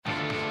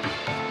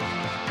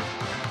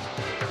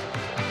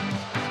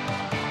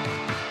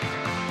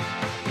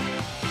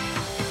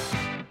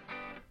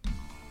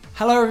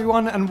Hello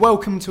everyone and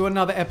welcome to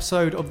another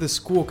episode of the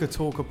Squawker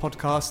Talker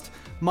podcast.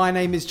 My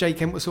name is Jake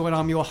Entwistle and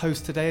I'm your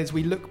host today as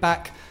we look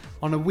back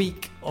on a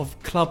week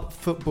of club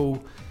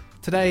football.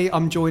 Today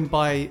I'm joined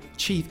by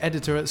Chief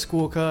Editor at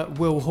Squawker,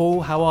 Will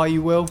Hall. How are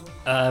you, Will?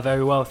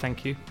 Very well,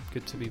 thank you.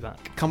 Good to be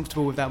back.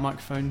 Comfortable with that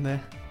microphone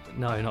there?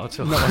 No, not at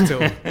all. Not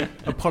at all.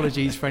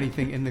 Apologies for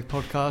anything in the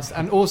podcast.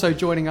 And also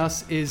joining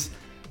us is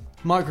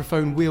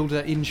microphone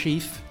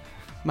wielder-in-chief,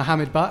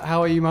 Mohammed Butt.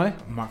 How are you, Mo?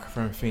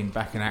 Microphone fiend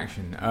back in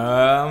action.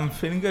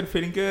 Feeling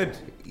good.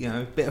 You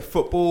know, bit of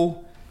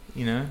football,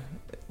 you know,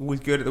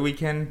 always good at the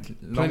weekend.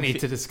 Plenty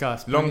to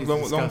discuss.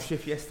 Long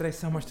shift yesterday,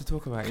 so much to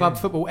talk about. Club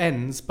football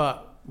ends,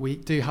 but we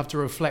do have to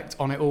reflect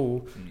on it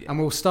all. Yeah. And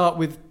we'll start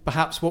with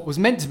perhaps what was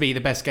meant to be the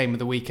best game of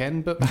the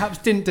weekend, but perhaps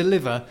didn't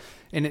deliver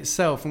in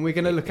itself. And we're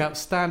going to look at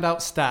standout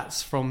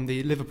stats from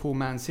the Liverpool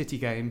Man City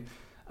game.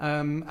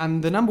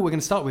 And the number we're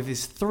going to start with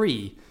is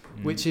 3.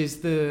 Which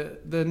is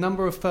the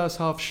number of first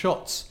half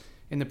shots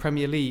in the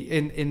Premier League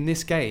in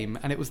this game,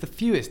 and it was the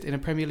fewest in a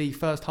Premier League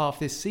first half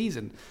this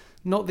season.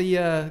 Not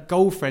the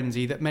goal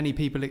frenzy that many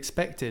people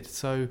expected.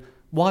 So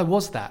why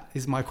was that,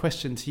 is my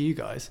question to you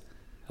guys.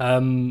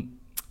 So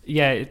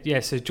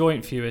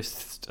joint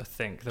fewest, I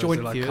think.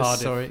 Joint fewest,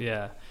 Cardiff, sorry.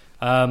 Yeah.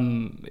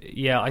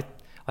 I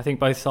think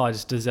both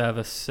sides deserve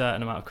a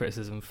certain amount of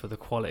criticism for the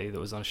quality that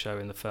was on show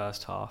in the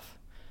first half.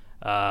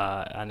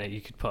 And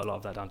you could put a lot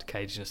of that down to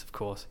caginess, of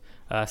course.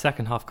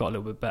 Second half got a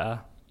little bit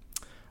better.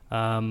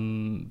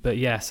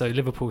 So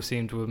Liverpool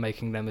seemed to be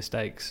making their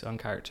mistakes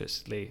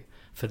uncharacteristically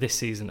for this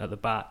season at the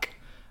back.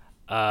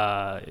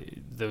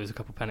 There was a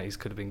couple of penalties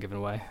could have been given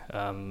away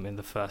in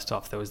the first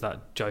half. There was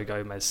that Joe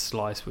Gomez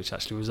slice, which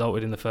actually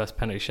resulted in the first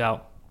penalty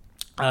shout.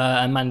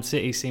 And Man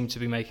City seemed to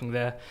be making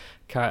their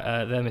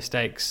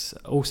mistakes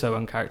also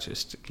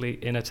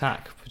uncharacteristically in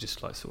attack,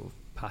 just like sort of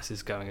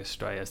passes going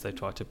astray as they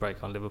tried to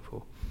break on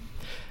Liverpool.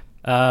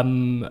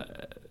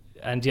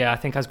 I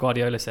think as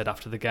Guardiola said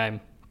after the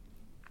game,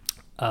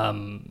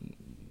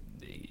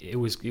 it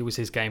was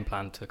his game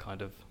plan to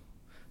kind of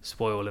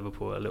spoil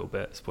Liverpool a little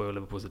bit, spoil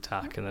Liverpool's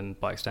attack, and then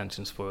by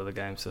extension spoil the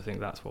game. So I think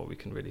that's what we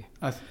can really.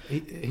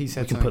 He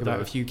said something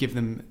about if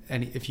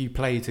you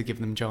play to give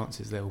them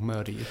chances, they'll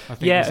murder you. I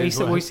think he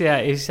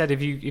said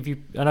if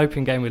you an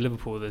open game with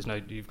Liverpool,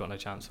 you've got no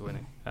chance of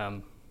winning.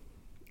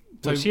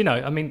 Which,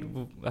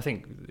 I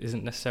think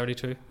isn't necessarily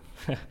true.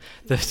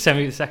 The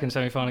second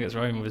semi-final against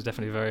Roma was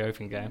definitely a very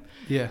open game.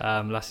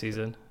 Yeah. Last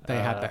season they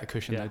had that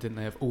cushion, though, didn't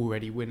they, of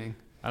already winning?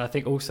 And I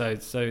think also,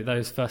 so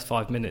those first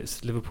 5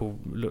 minutes, Liverpool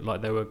looked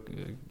like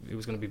it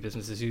was going to be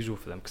business as usual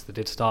for them because they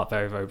did start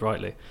very, very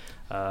brightly.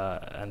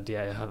 Had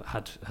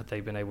they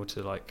been able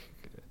to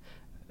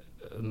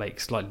make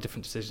slightly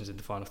different decisions in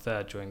the final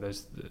third during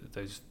those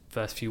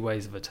first few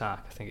waves of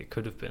attack, I think it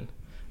could have been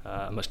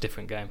a much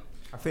different game.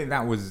 I think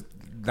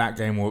that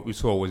game what we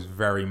saw was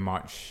very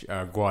much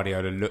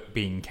Guardiola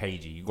being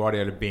cagey,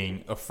 Guardiola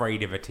being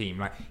afraid of a team.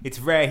 Like, it's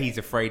rare he's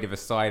afraid of a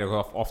side.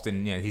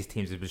 Often, his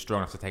teams have been strong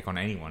enough to take on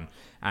anyone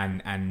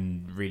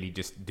and really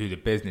just do the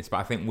business. But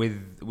I think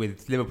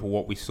with Liverpool,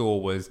 what we saw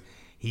was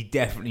he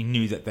definitely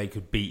knew that they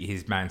could beat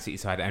his Man City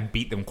side and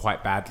beat them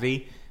quite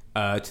badly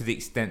to the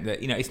extent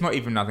that it's not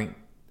even, I think,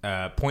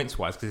 points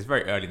wise because it's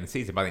very early in the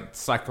season. But I think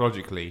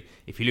psychologically,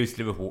 if you lose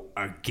to Liverpool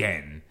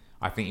again,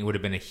 I think it would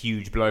have been a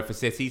huge blow for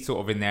City, sort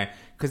of in there.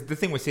 Because the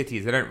thing with City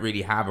is they don't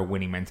really have a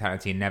winning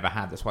mentality and never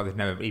had. That's why they've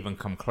never even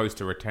come close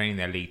to retaining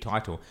their league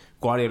title.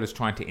 Guardiola's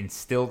trying to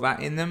instill that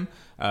in them,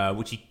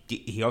 which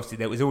he obviously,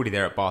 that was already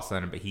there at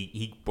Barcelona, but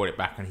he brought it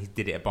back and he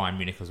did it at Bayern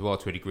Munich as well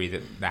to a degree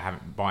that they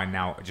haven't. Bayern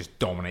now just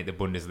dominate the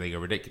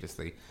Bundesliga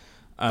ridiculously.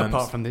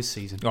 Apart from this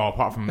season.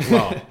 Apart from this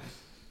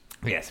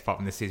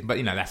season.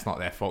 But, that's not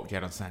their fault,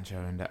 Jadon Sancho.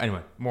 And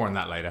anyway, more on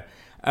that later.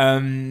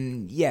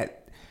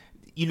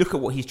 You look at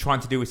what he's trying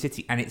to do with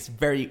City, and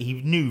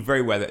he knew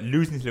very well that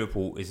losing to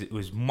Liverpool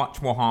was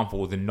much more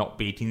harmful than not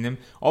beating them.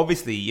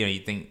 Obviously, you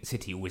think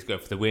City always go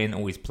for the win,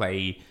 always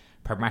play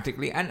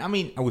pragmatically, and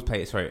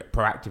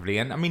proactively.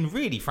 And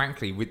really,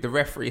 frankly, with the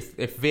referee,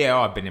 if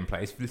VAR had been in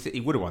place, City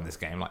would have won this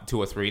game 2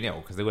 or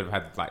 3-0 because they would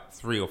have had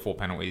 3 or 4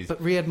 penalties.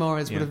 But Riyad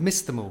Mahrez would have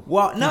missed them all.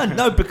 Well,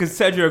 no, because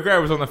Sergio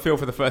Aguero was on the field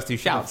for the first 2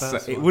 shouts. So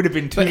it would have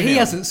been 2-0. But he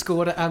hasn't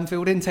scored at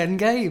Anfield in 10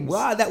 games.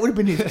 Well, that would have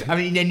been his.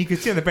 And you could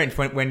see on the bench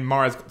when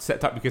Mahrez got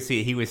set up, you could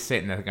see he was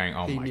sitting there going,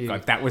 "Oh my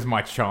God, that was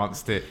my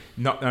chance to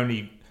not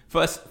only."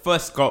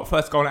 First goal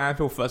at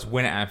Anfield, first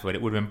win at Anfield.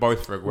 It would have been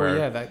both for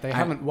Aguero. Well, they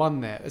haven't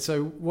won there.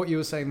 So what you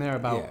were saying there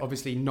about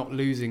obviously not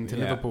losing to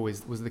Liverpool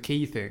was the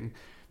key thing.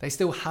 They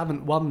still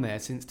haven't won there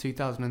since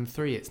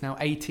 2003. It's now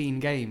 18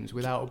 games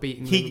without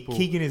beating Liverpool.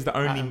 Keegan is the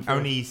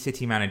only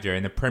City manager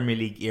in the Premier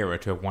League era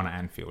to have won at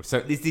Anfield. So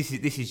this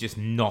is just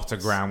not a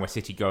ground where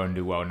City go and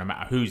do well, no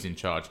matter who's in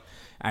charge.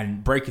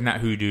 And breaking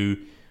that hoodoo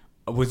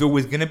was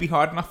always going to be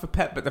hard enough for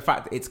Pep, but the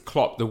fact that it's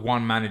Klopp, the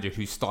one manager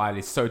whose style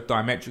is so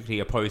diametrically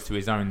opposed to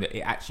his own, that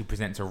it actually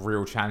presents a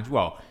real challenge.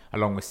 Well,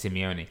 along with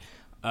Simeone,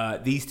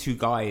 these two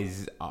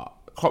guys,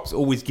 Klopp's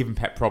always given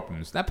Pep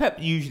problems. Now, Pep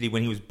usually,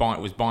 when he was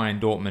Bayern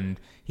Dortmund,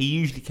 he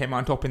usually came out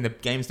on top in the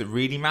games that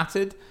really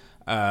mattered.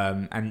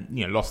 and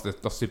lost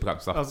Super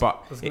Cup stuff. I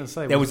was going to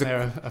say, there was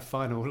a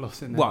final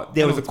loss in there. Well,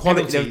 there was a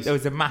quality. There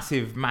was a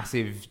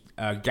massive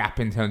gap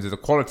in terms of the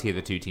quality of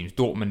the two teams.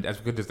 Dortmund, as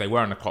good as they were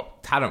on the clock,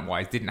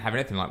 talent-wise, didn't have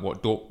anything like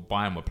what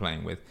Bayern were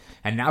playing with.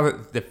 And now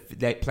that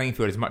the playing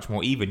field is much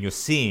more even, you're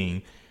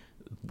seeing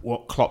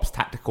what Klopp's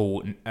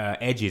tactical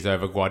edges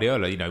over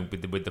Guardiola.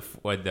 With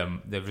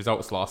the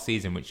results last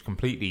season, which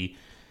completely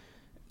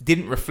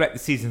didn't reflect the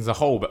season as a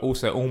whole, but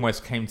also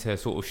almost came to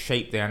sort of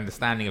shape their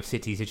understanding of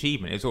City's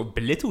achievement. It sort of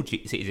belittled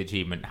City's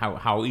achievement,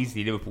 how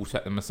easily Liverpool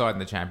set them aside in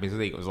the Champions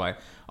League. It was like,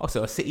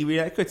 so are City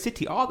really that good?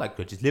 City are that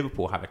good, just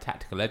Liverpool have a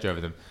tactical edge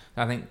over them.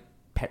 And I think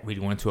Pep really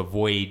wanted to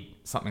avoid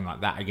something like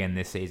that again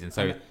this season.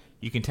 So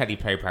you can tell he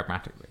played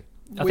pragmatically.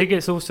 I think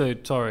it's also,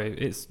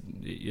 it's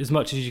as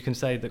much as you can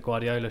say that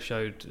Guardiola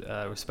showed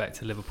respect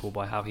to Liverpool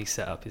by how he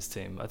set up his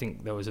team. I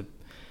think there was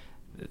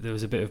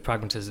a bit of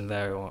pragmatism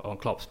there on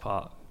Klopp's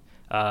part.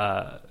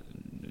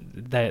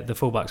 The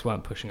fullbacks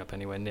weren't pushing up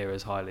anywhere near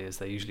as highly as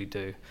they usually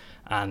do,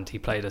 and he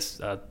played a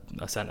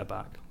centre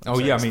back.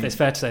 It's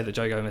fair to say that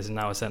Joe Gomez is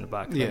now a centre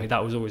back. Yeah. I mean,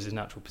 that was always his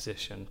natural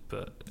position,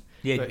 but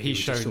he's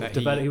shown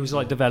that he was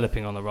like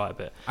developing on the right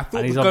bit. I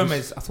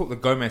thought the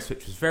Gomez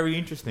switch was very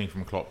interesting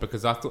from Klopp,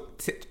 because I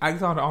thought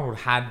Alexander-Arnold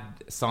had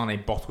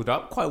Sane bottled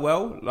up quite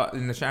well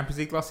in the Champions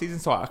League last season,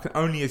 so I can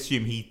only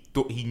assume he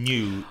thought he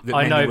knew that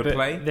Mendy would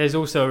play. There's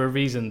also a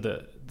reason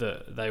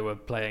that they were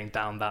playing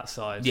down that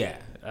side in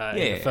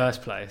the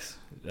first place.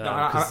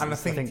 I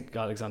think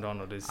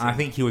Alexander-Arnold is... I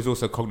think he was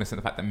also cognizant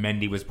of the fact that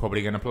Mendy was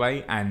probably going to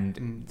play,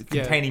 and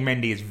containing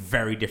Mendy is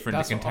very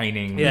different to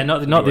containing...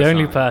 not the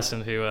only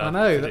person who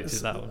predicted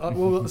that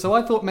one. So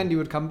I thought Mendy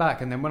would come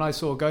back, and then when I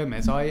saw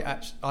Gomez,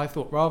 I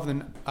thought rather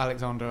than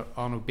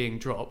Alexander-Arnold being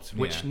dropped,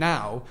 which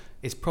now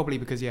is probably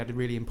because he had a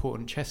really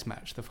important chess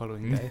match the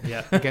following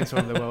day against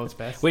one of the world's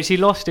best. Which he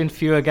lost in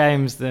fewer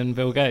games than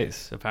Bill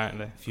Gates,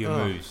 apparently. Fewer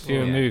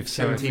moves.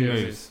 17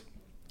 moves.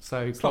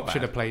 So Klopp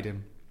should have played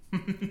him.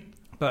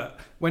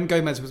 But when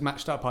Gomez was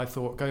matched up, I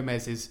thought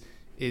Gomez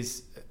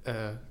is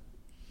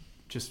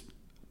just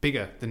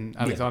bigger than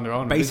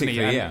Alexander-Arnold, basically,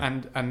 isn't he?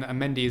 And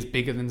Mendy is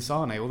bigger than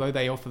Sane. Although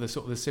they offer the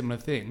sort of the similar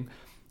thing,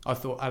 I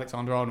thought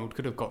Alexander-Arnold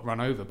could have got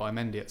run over by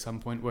Mendy at some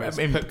point, whereas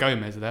put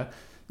Gomez there.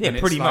 Yeah,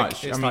 pretty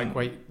much. It's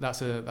wait,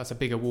 that's a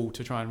bigger wall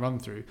to try and run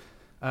through.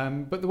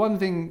 But the one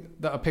thing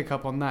that I pick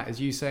up on that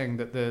is you saying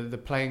that the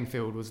playing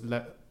field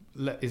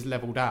is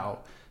levelled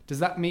out. Does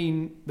that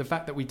mean the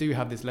fact that we do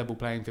have this level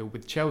playing field,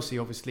 with Chelsea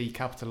obviously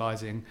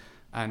capitalising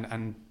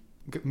and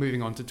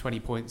moving on to 20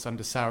 points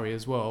under Sarri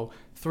as well,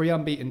 3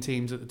 unbeaten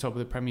teams at the top of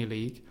the Premier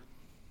League,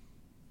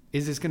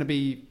 is this going to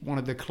be one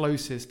of the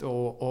closest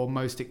or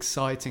most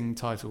exciting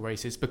title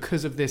races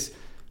because of this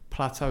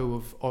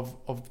plateau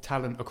of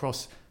talent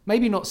across,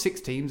 maybe not 6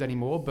 teams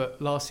anymore,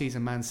 but last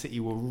season Man City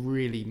were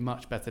really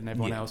much better than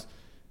everyone else.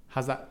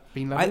 Has that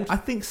been levelled? I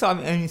think so. I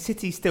mean,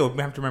 City still,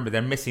 we have to remember,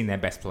 they're missing their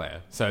best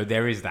player, so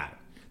there is that.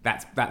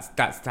 That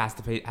has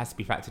to be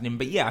factored in.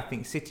 But yeah, I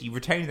think City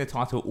retaining the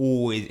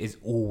title is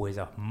always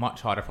a much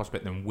harder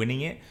prospect than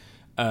winning it.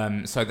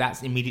 So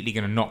that's immediately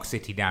going to knock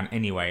City down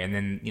anyway. And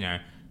then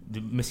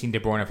missing De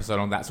Bruyne for so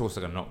long, that's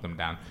also going to knock them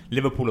down.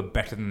 Liverpool are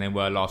better than they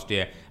were last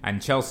year,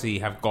 and Chelsea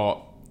have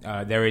got.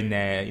 They're in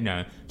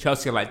there.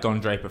 Chelsea are like Don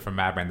Draper from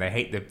Mad Men.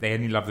 They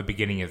only love the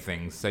beginning of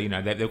things. So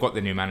they've got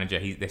the new manager.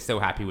 They're still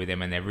happy with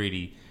him, and they're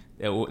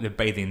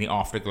bathing in the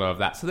afterglow of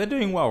that. So they're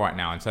doing well right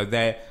now, and so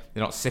they're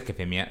not sick of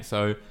him yet.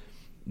 So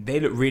they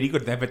look really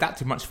good. They've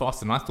adapted much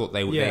faster than I thought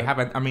they would. Yeah. They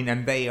haven't. I mean,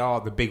 and they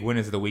are the big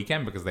winners of the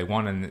weekend because they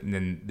won, and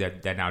then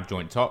they're now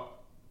joint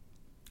top.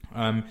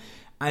 And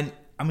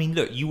I mean,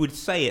 look, you would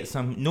say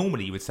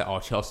normally you would say,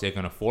 Chelsea are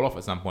going to fall off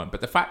at some point,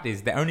 but the fact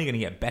is they're only going to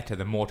get better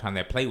the more time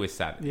they play with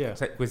Sad. Yeah,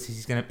 because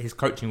his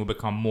coaching will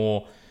become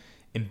more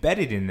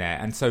embedded in there,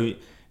 and so.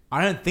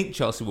 I don't think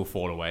Chelsea will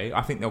fall away.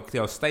 I think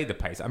they'll stay the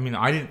pace. I mean,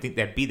 I didn't think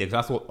they'd be there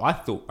because I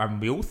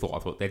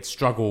thought they'd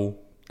struggle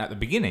at the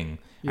beginning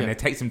and they'd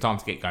take some time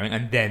to get going,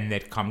 and then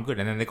they'd come good.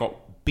 And then they got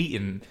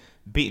beaten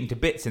to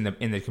bits in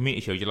the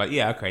Community Shield. You're like,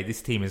 yeah, okay,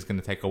 this team is going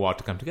to take a while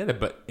to come together,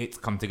 but it's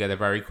come together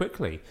very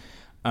quickly.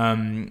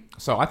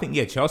 So I think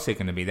Chelsea are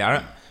going to be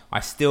there.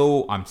 I'm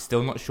still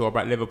not sure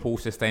about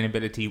Liverpool's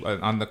sustainability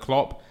under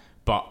Klopp,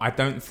 but I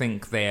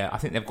think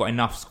they've got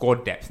enough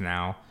squad depth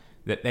now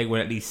that they will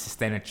at least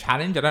sustain a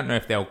challenge. I don't know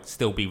if they'll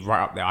still be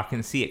right up there. I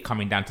can see it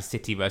coming down to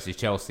City versus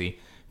Chelsea,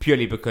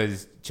 purely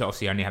because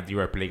Chelsea only have the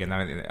Europa League, and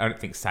I don't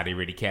think Sadie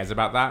really cares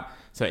about that.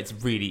 So it's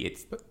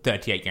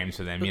 38 games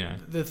for them,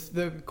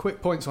 The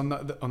quick points on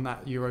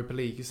that Europa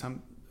League is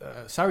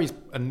Sarri's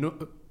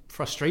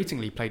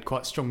frustratingly played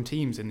quite strong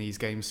teams in these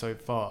games so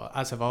far,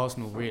 as have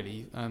Arsenal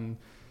really,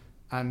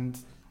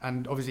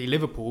 and obviously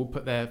Liverpool,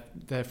 but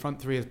their front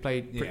three has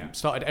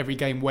started every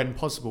game when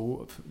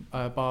possible,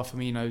 bar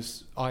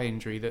Firmino's eye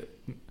injury that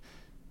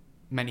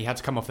meant he had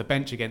to come off the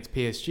bench against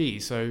PSG.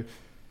 So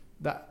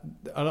that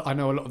I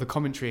know a lot of the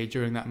commentary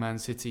during that Man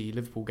City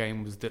Liverpool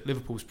game was that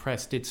Liverpool's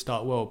press did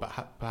start well,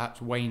 but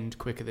perhaps waned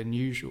quicker than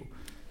usual.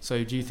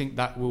 So do you think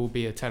that will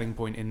be a telling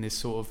point in this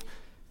sort of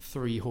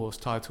 3-horse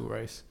title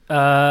race.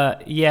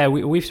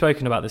 We've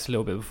spoken about this a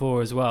little bit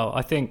before as well.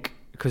 I think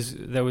because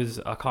there was,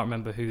 I can't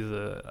remember who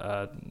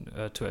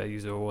the Twitter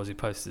user was who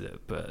posted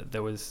it, but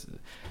there was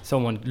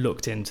someone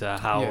looked into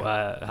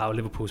how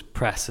Liverpool's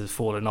press has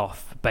fallen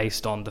off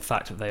based on the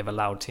fact that they've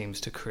allowed teams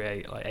to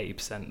create like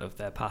 80% of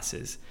their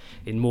passes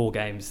in more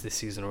games this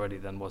season already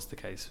than was the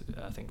case,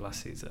 I think,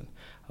 last season.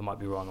 I might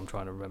be wrong. I'm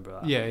trying to remember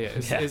that.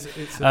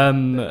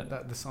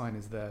 The sign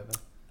is there.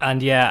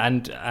 And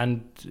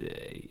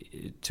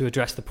to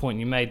address the point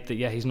you made that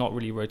he's not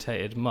really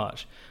rotated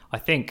much. I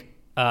think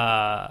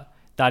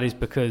that is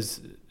because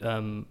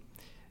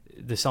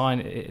it's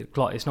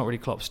not really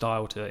Klopp's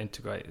style to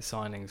integrate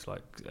signings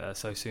like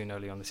so soon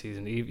early on the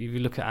season. If you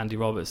look at Andy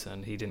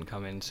Robertson, he didn't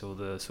come in until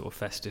the sort of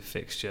festive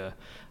fixture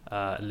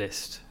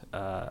list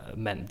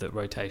meant that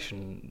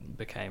rotation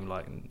became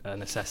like a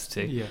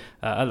necessity.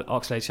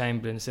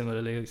 Oxlade-Chamberlain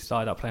similarly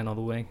started out playing on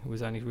the wing,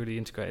 was only really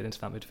integrated into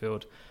that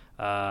midfield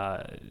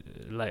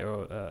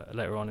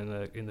later on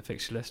in the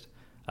fixture list.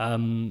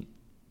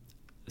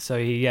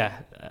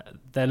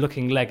 They're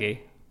looking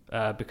leggy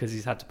because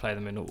he's had to play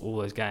them in all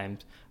those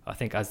games. I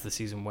think as the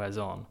season wears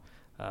on,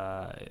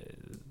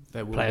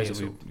 there will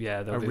players be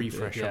a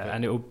refresh of it,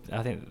 and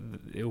I think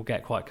it will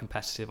get quite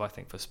competitive. I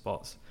think for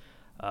spots,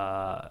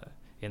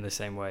 in the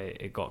same way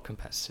it got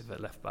competitive at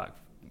left back,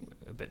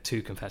 a bit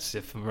too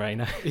competitive for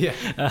Moreno.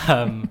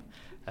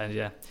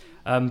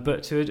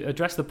 But to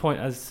address the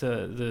point as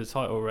to the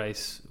title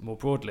race more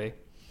broadly,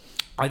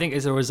 I think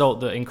it's a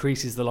result that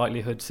increases the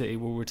likelihood City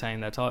will retain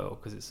their title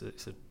because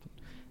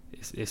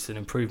it's an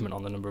improvement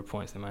on the number of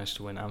points they managed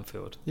to win at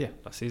Anfield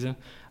last season.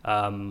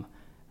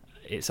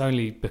 It's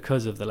only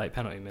because of the late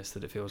penalty miss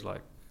that it feels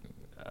like,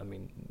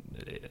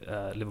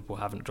 Liverpool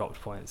haven't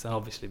dropped points, and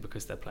obviously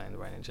because they're playing the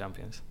reigning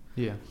champions.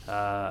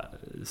 I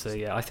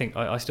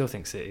still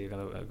think City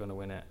are going to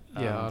win it.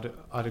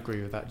 I'd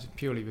agree with that, just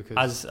purely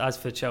because. As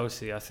for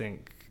Chelsea, I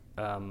think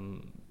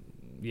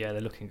they're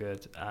looking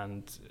good,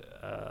 and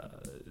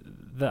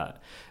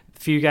that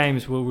few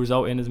games will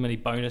result in as many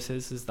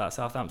bonuses as that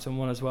Southampton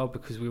one as well,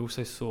 because we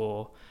also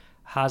saw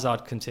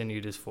Hazard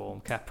continued his form,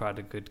 Kepa had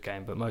a good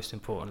game, but most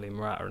importantly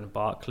Morata and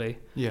Barkley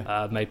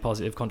made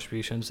positive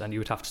contributions, and you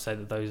would have to say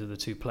that those are the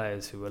two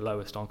players who are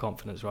lowest on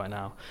confidence right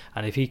now.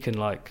 And if he can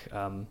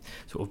sort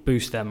of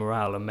boost their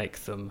morale and make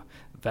them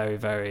very,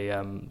 very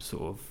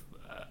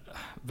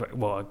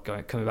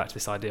coming back to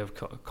this idea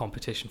of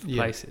competition for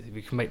places, if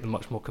you can make them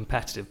much more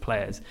competitive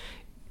players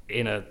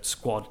in a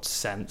squad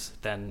sense,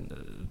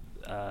 then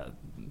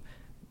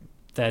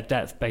their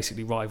depth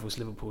basically rivals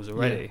Liverpool's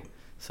already.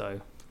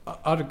 So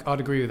I'd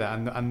agree with that,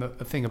 and the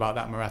thing about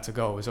that Morata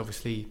goal is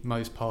obviously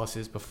most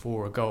passes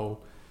before a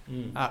goal.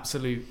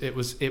 It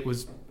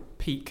was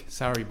peak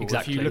Sarri ball.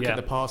 Exactly, if you look at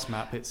the pass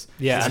map, it's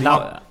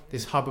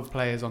this hub of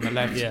players on the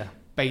left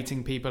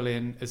baiting people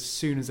in. As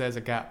soon as there's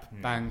a gap,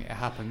 bang, it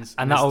happens.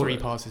 And there's 3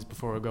 passes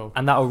before a goal.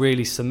 And that will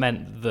really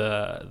cement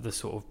the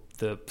sort of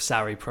the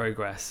Sarri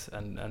progress,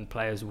 and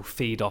players will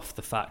feed off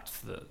the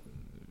fact that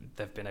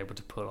they've been able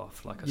to pull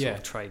off like a sort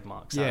of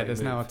trademark Sarri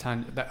there's move.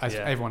 Now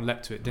everyone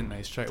leapt to it, didn't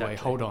they, straight away.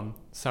 Hold on,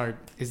 Sarri,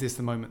 is this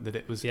the moment that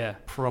it was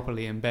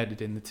properly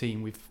embedded in the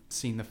team? We've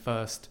seen the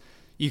first.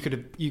 You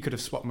could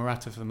have swapped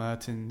Morata for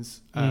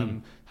Mertens,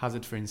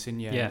 Hazard for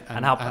Insigne.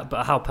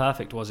 But how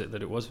perfect was it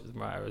that it was with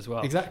Morata as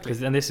well? Exactly.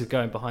 And this is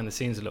going behind the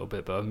scenes a little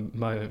bit, but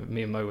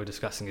me and Mo were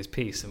discussing his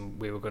piece, and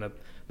we were going to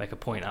make a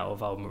point out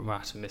of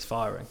Morata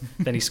misfiring.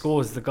 Then he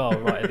scores the goal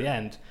right at the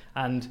end,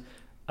 and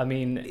I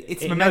mean,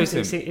 it's momentum.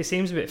 It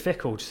seems a bit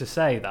fickle to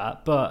say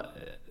that,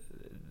 but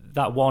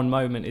that one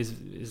moment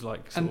is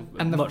like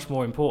much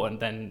more important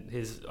than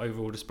his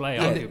overall display,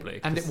 arguably.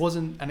 And it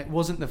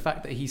wasn't the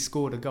fact that he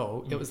scored a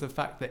goal. It was the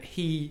fact that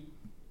he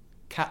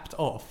capped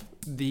off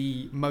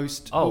the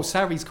most.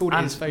 Sarri's called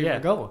it his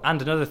favourite goal.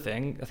 And another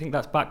thing, I think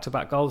that's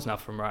back-to-back goals now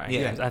from Ryan.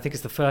 Yeah. I think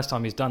it's the first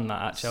time he's done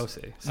that at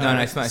Chelsea. No,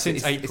 it's not.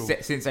 Since April.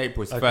 Since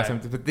April, it's the first time.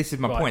 But this is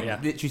my point. Yeah.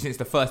 Literally, since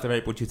the 1st of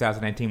April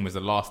 2018 was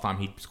the last time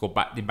he scored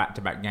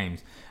back-to-back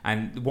games.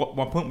 And what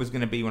my point was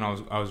going to be when I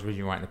was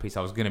originally writing the piece,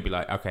 I was going to be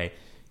like, okay,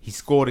 he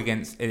scored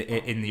against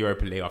in the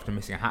Europa League after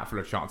missing a hatful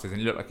of chances,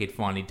 and it looked like he'd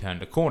finally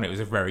turned a corner. It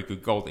was a very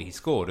good goal that he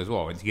scored as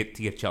well, and to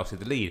give Chelsea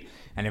the lead.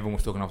 And everyone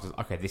was talking after,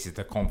 okay, this is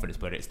the confidence,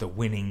 but it's the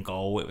winning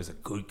goal. It was a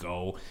good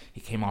goal. He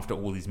came after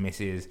all these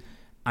misses,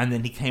 and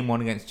then he came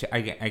on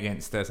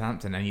against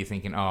Southampton, and you're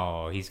thinking,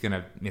 oh, he's going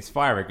to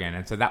misfire again.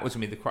 And so that was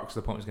going to be the crux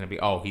of the point, was going to be,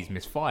 oh, he's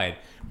misfired.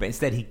 But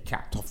instead he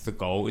capped off the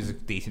goal. It was a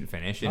decent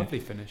finish.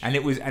 Lovely finish.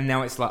 And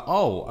now it's like,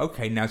 oh,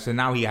 okay, now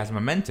he has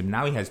momentum.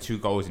 Now he has 2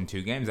 goals in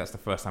 2 games. That's the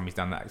first time he's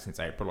done that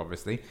since April,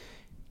 obviously.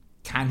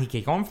 Can he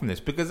kick on from this?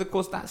 Because, of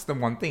course, that's the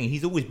one thing.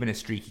 He's always been a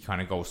streaky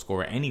kind of goal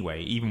scorer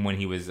anyway, even when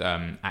he was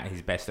at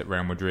his best at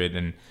Real Madrid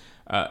and,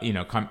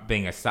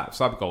 being a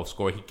sub goal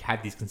scorer. He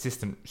had these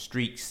consistent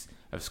streaks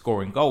of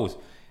scoring goals,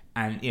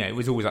 and it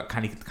was always like,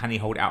 can he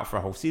hold it out for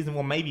a whole season?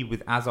 Well, maybe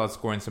with Hazard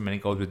scoring so many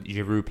goals, with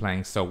Giroud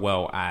playing so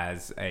well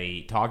as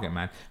a target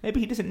man, maybe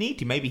he doesn't need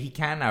to. Maybe he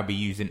can now be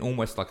used in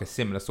almost like a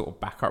similar sort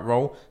of backup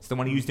role to the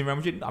one he used in Real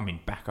Madrid. I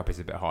mean, backup is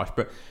a bit harsh,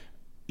 but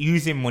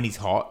use him when he's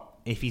hot.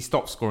 If he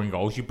stops scoring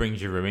goals, you bring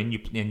Giroud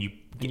in.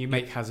 You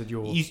make Hazard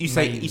your. You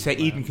say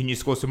Eden, can you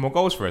score some more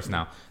goals for us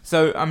now?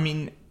 So I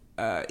mean,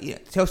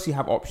 Chelsea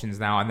have options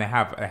now, and they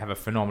have a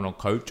phenomenal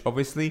coach,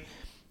 obviously.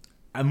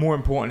 And more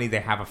importantly, they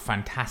have a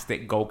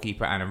fantastic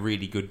goalkeeper and a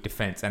really good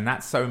defence. And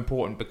that's so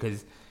important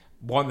because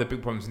one of the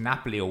big problems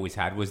Napoli always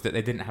had was that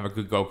they didn't have a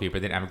good goalkeeper,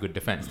 they didn't have a good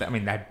defence. I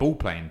mean, they had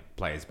ball-playing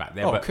players back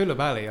there.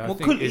 Koulibaly, I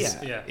think,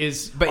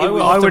 is... But I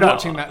would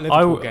watching that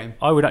Liverpool game.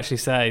 I would actually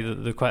say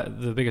that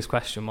the biggest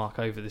question mark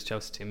over this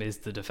Chelsea team is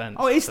the defence.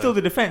 Oh, it's still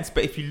the defence,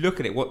 but if you look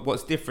at it,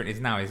 what's different is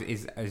now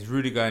is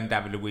Rudiger and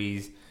David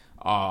Luiz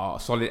are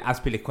solid.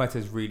 Azpilicueta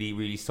is really,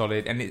 really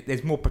solid, and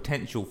there's more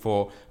potential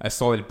for a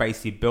solid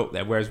base he built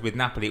there. Whereas with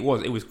Napoli, it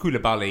was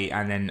Koulibaly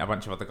and then a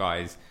bunch of other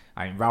guys.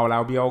 I mean, Raul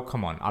Albiol,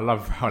 come on, I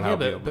love Raul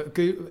Albiol.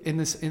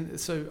 But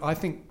so I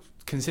think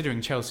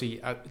considering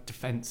Chelsea at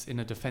defence in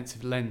a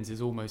defensive lens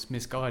is almost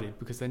misguided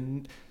because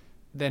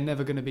they're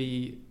never going to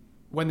be,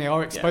 when they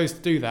are exposed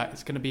to do that,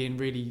 it's going to be in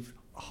really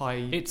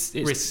high risk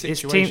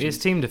situations. It's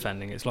team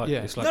defending. It's like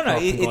the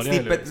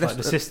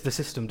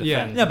system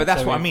defends. No, but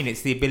that's what I mean.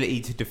 It's the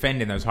ability to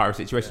defend in those high risk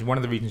situations. One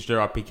of the reasons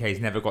Gerard Piqué's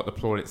never got the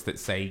plaudits that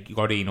say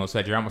Godin or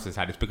Sergio Ramos has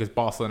had is because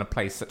Barcelona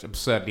plays such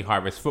absurdly high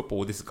risk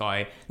football. This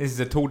is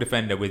a tall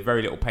defender with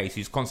very little pace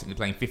who's constantly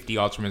playing 50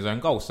 yards from his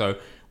own goal. So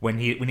when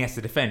he has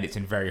to defend, it's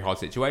in very hard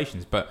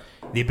situations. But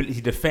the ability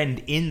to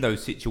defend in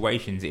those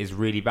situations is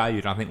really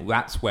valued. And I think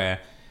that's where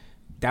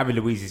David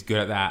Luiz is good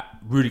at that.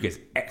 Rudiger's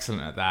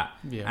excellent at that.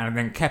 Yeah. And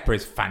then Kepa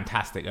is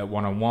fantastic at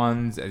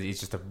one-on-ones. He's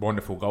just a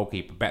wonderful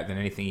goalkeeper, better than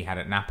anything he had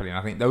at Napoli. And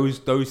I think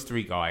those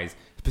three guys,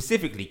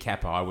 specifically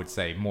Kepa, I would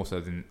say, more so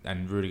than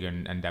Rudiger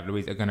and David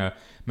Luiz, are going to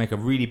make a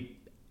really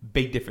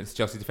big difference to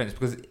Chelsea's defence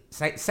because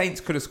Saints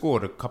could have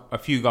scored a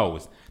few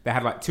goals. They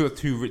had like two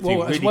really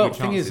good chances.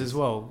 Thing is as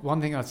well, one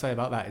thing I'd say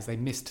about that is they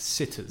missed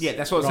sitters. Yeah,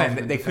 that's what I'm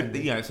saying. They could,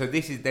 so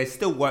there's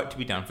still work to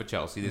be done for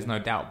Chelsea. There's no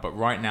doubt. But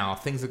right now,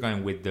 things are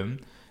going with them.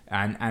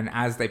 And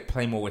as they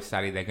play more with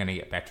Salah, they're going to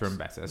get better and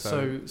better.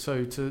 So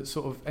to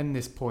sort of end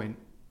this point,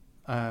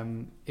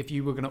 if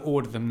you were going to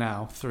order them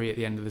now, 3 at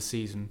the end of the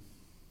season,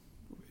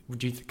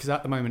 would you? Because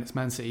at the moment it's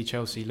Man City,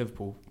 Chelsea,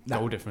 Liverpool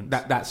goal difference.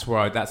 That's where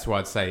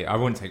I'd say I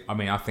wouldn't take. I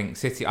mean, I think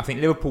City. I think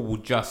Liverpool will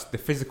just the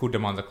physical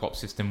demands of Klopp's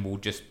system will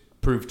just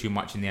prove too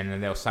much in the end,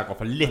 and they'll sag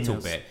off a little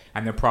bit,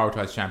 and they'll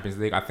prioritise Champions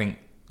League. I think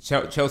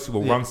Chelsea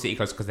will run City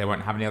close because they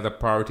won't have any other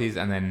priorities,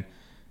 and then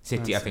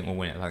City, I think, will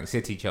win it. I think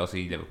City,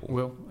 Chelsea, Liverpool.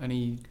 Will,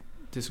 any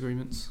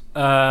disagreements?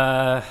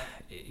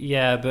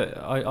 Yeah, but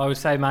I would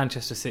say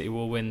Manchester City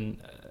will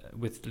win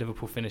with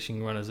Liverpool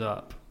finishing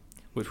runners-up,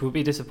 which will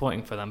be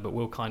disappointing for them, but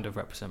will kind of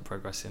represent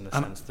progress in the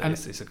sense that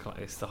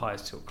it's the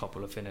highest Klopp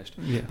will have finished.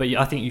 Yeah. But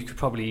I think you could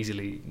probably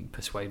easily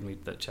persuade me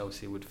that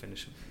Chelsea would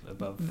finish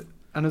above.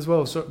 And as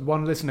well, so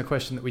one listener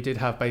question that we did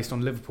have based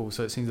on Liverpool,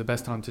 so it seems the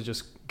best time to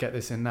just get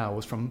this in now,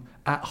 was from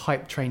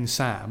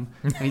 @HypeTrainSam,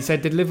 and he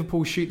said, "Did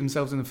Liverpool shoot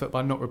themselves in the foot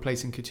by not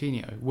replacing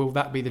Coutinho? Will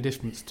that be the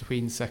difference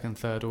between second,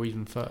 third, or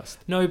even first?"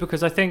 No,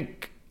 because I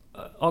think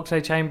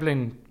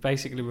Oxlade-Chamberlain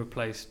basically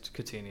replaced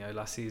Coutinho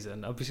last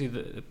season. Obviously,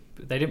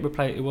 they didn't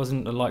replace. It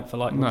wasn't a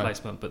like-for-like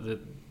replacement, but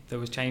there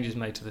was changes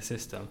made to the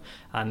system,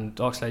 and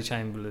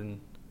Oxlade-Chamberlain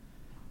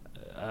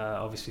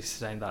obviously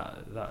sustained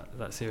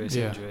that serious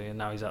injury, and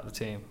now he's out the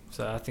team.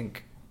 So I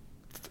think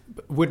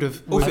would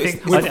have. Also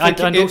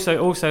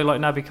like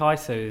Naby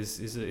Keita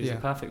is a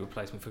perfect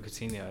replacement for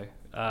Coutinho,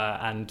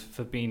 and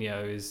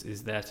Fabinho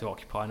is there to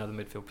occupy another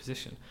midfield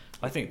position.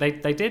 I think they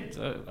did.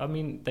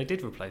 They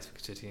did replace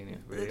Coutinho.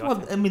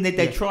 Really,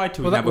 they tried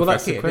to.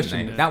 That's the question.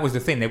 Didn't they? That was the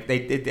thing.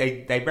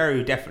 They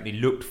very definitely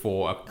looked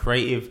for a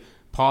creative,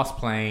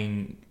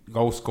 pass-playing,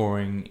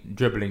 goal-scoring,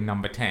 dribbling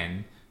number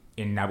 10.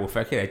 In Nabil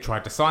Fekir. They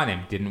tried to sign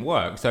him, didn't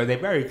work. So they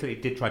very clearly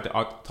did try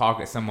to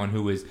target someone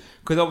who was,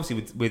 because obviously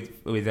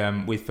with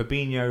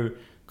Fabinho,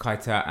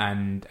 Keita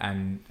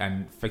and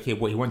Fekir,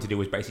 what he wanted to do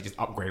was basically just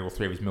upgrade all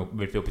three of his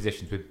midfield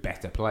positions with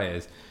better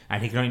players,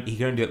 and he can only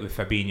do it with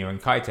Fabinho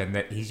and Keita, and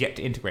that he's yet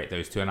to integrate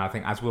those two. And I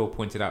think, as Will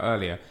pointed out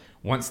earlier,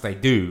 once they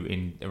do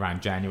in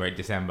around January,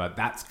 December,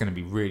 that's going to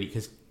be really,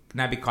 because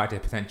Naby Keita's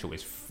potential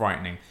is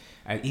frightening.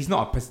 He's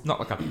not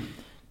like a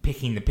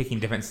picking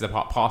defenses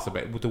apart passer,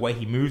 but with the way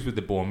he moves with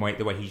the ball and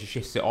the way he just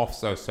shifts it off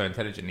so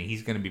intelligently,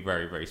 he's going to be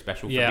very, very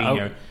special.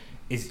 Fabinho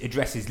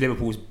addresses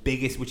Liverpool's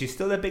biggest, which is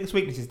still their biggest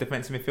weakness, is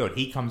defensive midfield.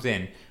 He comes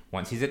in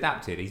once he's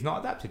adapted. He's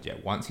not adapted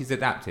yet. Once he's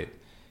adapted,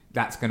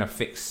 that's going to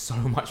fix so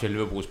much of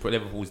Liverpool's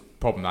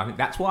problem. I think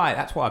that's why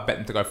I bet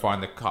them to go far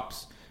in the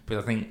cups,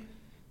 because I think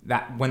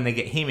that when they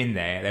get him in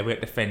there, they will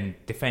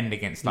defend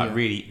against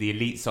really the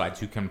elite sides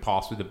who can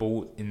pass with the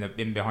ball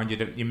in behind your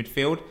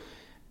midfield.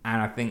 And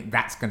I think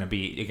that's going to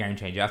be a game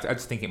changer. I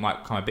just think it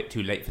might come a bit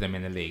too late for them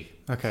in the league.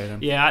 Okay,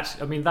 then. Yeah,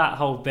 actually, that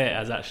whole bit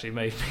has actually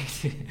made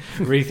me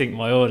rethink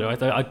my order.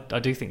 I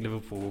do think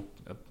Liverpool,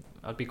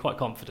 I'd be quite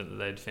confident that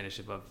they'd finish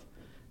above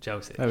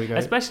Chelsea. There we go.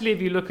 Especially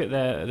if you look at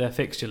their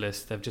fixture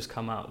list, they've just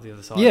come out the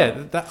other side.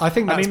 Yeah, I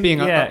think that's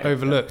being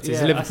overlooked.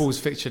 Liverpool's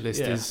fixture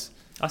list is...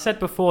 I said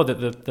before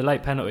that the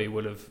late penalty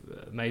would have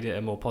made it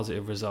a more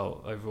positive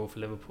result overall for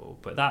Liverpool,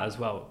 but that as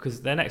well,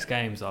 because their next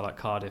games are like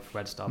Cardiff,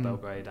 Red Star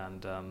Belgrade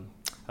and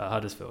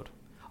Huddersfield.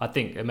 I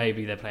think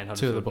maybe they're playing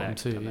Huddersfield two of the bottom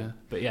next, two, yeah.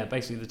 But yeah,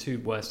 basically the two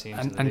worst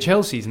teams. And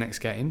Chelsea's next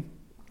game,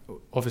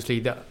 obviously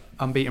the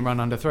unbeaten run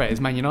under threat, is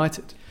Man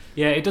United.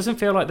 Yeah, it doesn't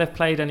feel like they've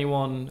played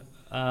anyone.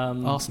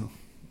 Arsenal.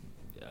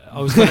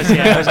 I was going to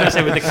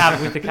say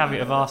with the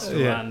caveat of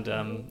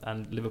Arsenal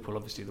and Liverpool,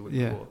 obviously the week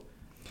before.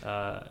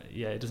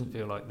 It doesn't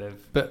feel like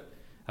they've. But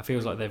it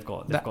feels like they've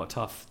got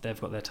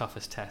their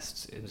toughest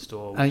tests in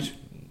store, which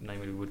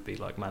namely would be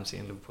like Man City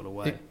and Liverpool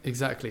away.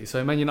 Exactly.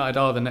 So Man United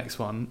are the next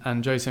one,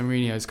 and Jose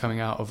Mourinho is coming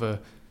out of an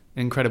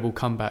incredible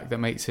comeback that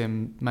makes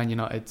him Man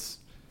United's,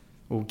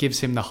 or gives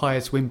him the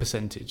highest win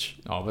percentage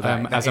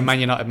as a Man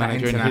United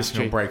manager in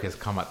history. International break has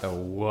come at the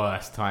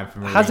worst time for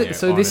Mourinho. Has it?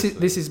 So honestly.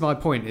 this is my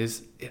point: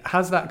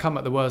 has that come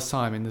at the worst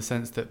time in the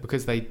sense that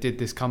because they did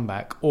this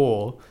comeback,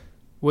 or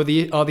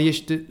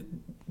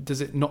does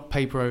it not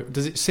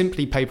does it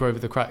simply paper over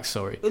the cracks?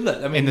 Sorry,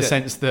 look, I mean, in the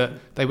sense that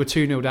they were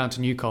 2-0 down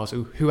to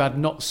Newcastle, who had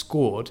not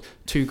scored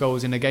 2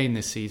 goals in a game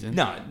this season.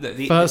 No,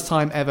 first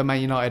time ever Man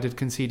United had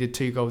conceded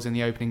 2 goals in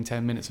the opening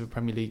 10 minutes of a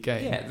Premier League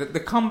game. Yeah, the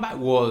comeback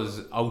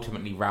was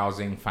ultimately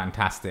rousing,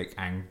 fantastic,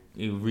 and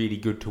really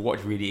good to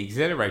watch. Really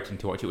exhilarating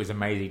to watch. It was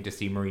amazing to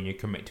see Mourinho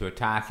commit to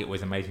attack. It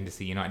was amazing to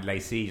see United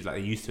lay siege like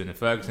they used to in the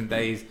Ferguson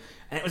days,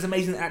 and it was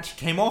amazing that it actually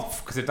came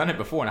off because they've done it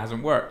before and it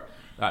hasn't worked.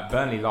 Like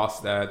Burnley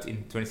lost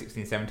in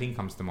 2016-17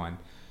 comes to mind.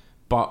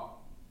 But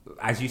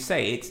as you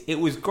say, it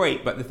was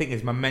great. But the thing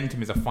is,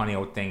 momentum is a funny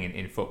old thing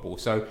in football.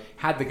 So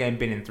had the game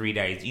been in 3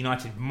 days,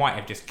 United might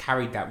have just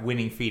carried that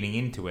winning feeling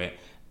into it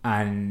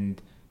and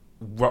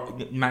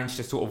managed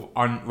to sort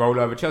of roll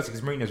over Chelsea, because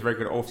Mourinho's very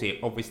good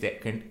obviously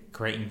at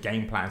creating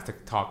game plans to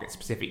target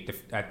specific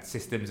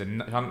systems and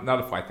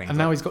nullify things. And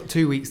now he's got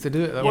 2 weeks to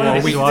do it. Yeah,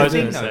 this is what I was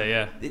going to say,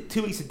 yeah.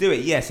 2 weeks to do it,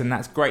 yes, and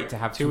that's great to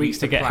have 2 weeks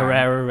to get plan.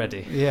 Herrera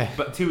ready. Yeah.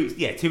 But 2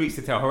 weeks, 2 weeks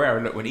to tell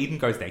Herrera, look, when Eden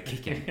goes there,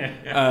 kick him.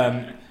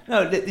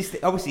 No,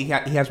 obviously he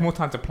has more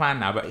time to plan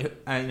now,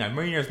 but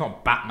Mourinho's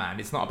not Batman.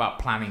 It's not about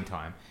planning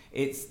time.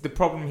 It's the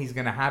problem he's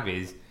going to have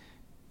is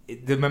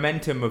the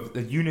momentum of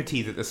the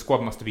unity that the squad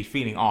must be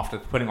feeling after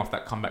putting off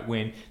that comeback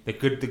win, the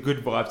good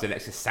vibes that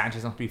Alexis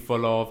Sanchez must be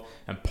full of,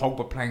 and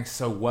Pogba playing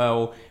so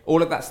well.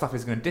 All of that stuff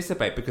is going to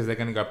dissipate because they're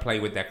going to go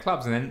play with their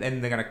clubs, and then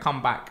they're going to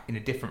come back in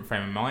a different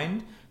frame of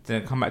mind. They're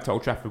going to come back to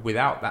Old Trafford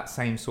without that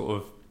same sort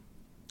of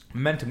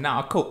momentum. Now,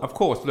 of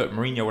course, look,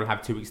 Mourinho will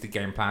have 2 weeks to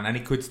game plan, and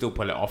he could still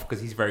pull it off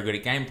because he's very good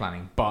at game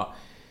planning, but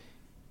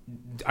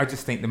I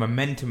just think the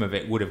momentum of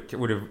it would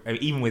have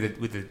even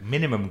with the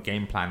minimum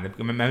game plan,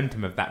 the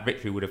momentum of that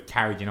victory would have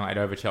carried United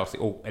over Chelsea,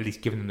 or at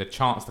least given them the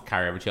chance to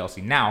carry over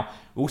Chelsea. Now,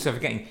 we're also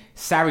forgetting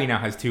Sarri now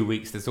has 2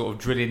 weeks to sort of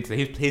drill into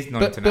his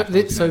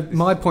non-international. So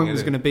my point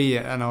was going to be,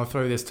 and I'll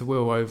throw this to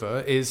Will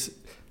over, is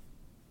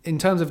in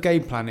terms of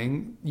game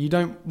planning,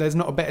 there's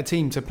not a better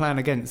team to plan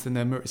against than the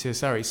Maurizio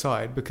Sarri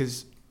side,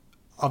 because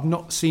I've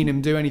not seen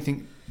him do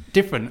anything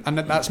different, and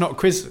that's not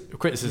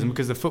criticism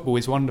because the football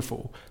is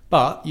wonderful,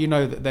 but you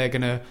know that they're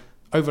going to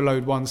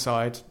overload one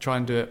side, try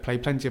and do it, play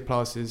plenty of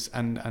passes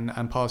and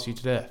pass you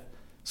to death.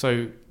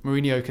 So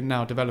Mourinho can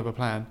now develop a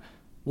plan.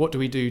 What do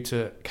we do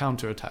to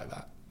counter-attack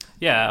that?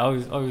 Yeah, I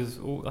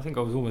think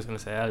I was almost going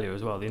to say earlier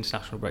as well, the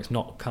international break's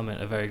not come at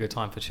a very good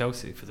time for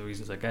Chelsea for the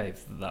reasons I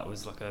gave. That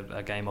was like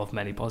a game of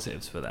many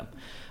positives for them.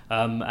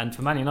 And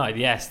for Man United,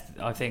 yes,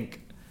 I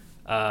think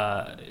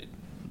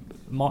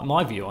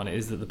my view on it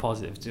is that the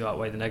positives do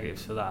outweigh the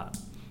negatives for that.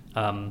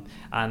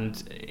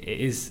 And it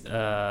is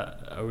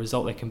a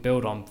result they can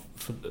build on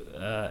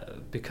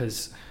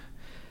because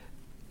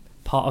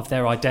part of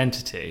their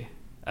identity,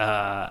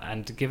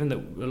 and given that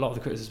a lot of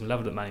the criticism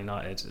levelled at Man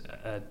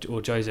United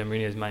or Jose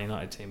Mourinho's Man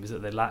United team is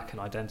that they lack an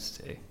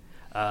identity.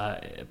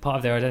 Part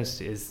of their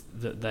identity is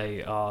that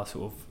they are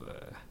sort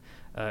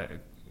of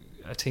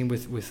a team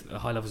with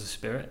high levels of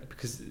spirit,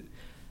 because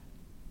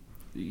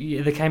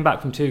they came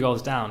back from 2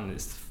 goals down.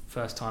 It's the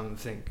first time I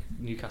think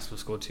Newcastle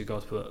scored 2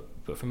 goals,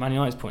 but from Man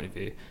United's point of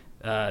view,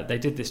 they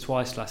did this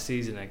twice last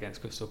season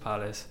against Crystal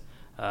Palace,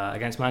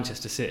 against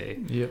Manchester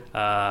City. Yep.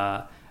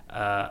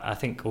 I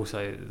think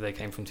also they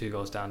came from 2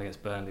 goals down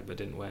against Burnley but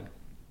didn't win.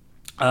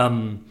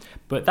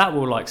 But that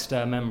will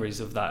stir memories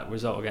of that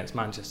result against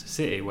Manchester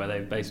City, where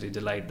they basically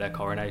delayed their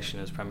coronation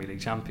as Premier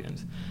League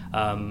champions.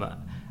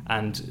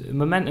 And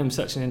momentum's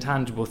such an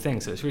intangible thing,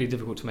 so it's really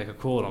difficult to make a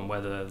call on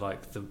whether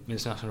the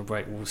international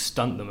break will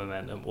stunt the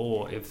momentum,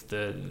 or if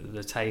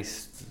the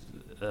taste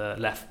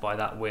left by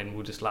that win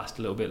will just last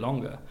a little bit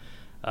longer.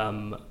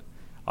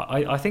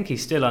 I think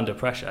he's still under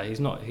pressure.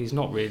 He's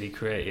not really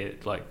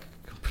created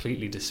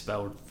completely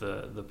dispelled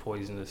the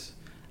poisonous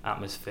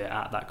atmosphere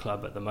at that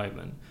club at the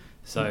moment.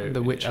 So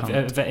the witch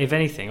hunt. If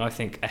anything, I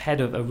think ahead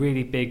of a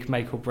really big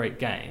make or break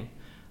game,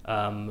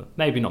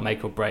 Maybe not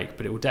make or break,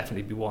 but it will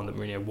definitely be one that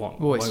Mourinho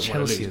won't it's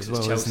Chelsea lose, as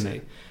well, Chelsea. isn't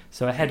it?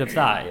 So ahead of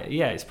that,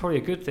 it's probably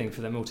a good thing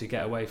for them all to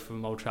get away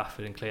from Old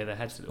Trafford and clear their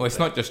heads a little bit. Well, it's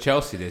not just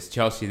Chelsea. There's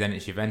Chelsea, then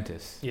it's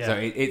Juventus. Yeah. So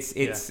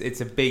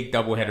it's a big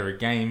double header of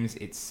games.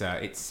 It's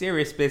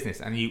serious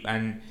business,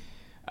 and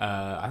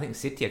I think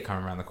City are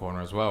coming around the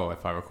corner as well,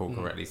 if I recall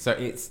correctly. So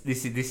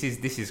this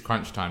is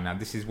crunch time now.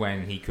 This is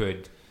when he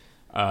could.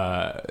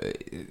 I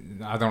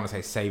don't want to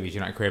say save his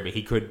United career, but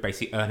he could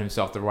basically earn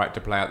himself the right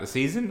to play out the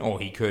season, or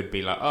he could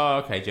be like, "Oh,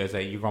 okay,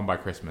 Jose, you're gone by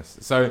Christmas."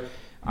 So,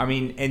 I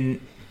mean,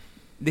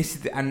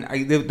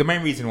 the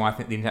main reason why I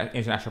think the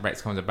international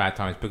breaks comes at a bad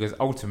time is because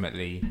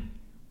ultimately,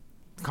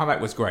 the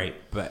comeback was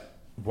great, but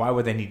why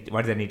did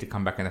they need to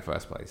come back in the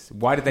first place?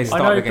 Why did they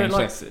start the game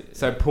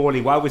so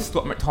poorly? Why was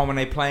Scott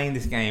McTominay playing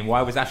this game?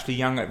 Why was Ashley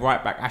Young at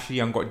right back? Ashley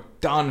Young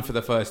got done for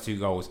the first 2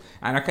 goals,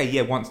 and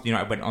once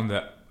United went on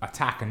the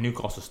attack and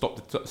Newcastle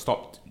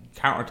stopped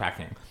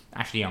counter-attacking,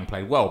 Ashley Young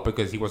played well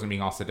because he wasn't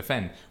being asked to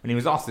defend. When he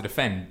was asked to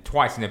defend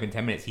twice in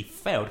 10 minutes, he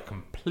failed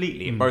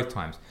completely in both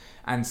times.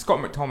 And Scott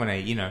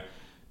McTominay,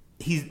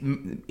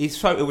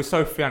 it was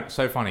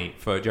so funny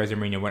for Jose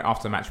Mourinho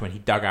after the match when he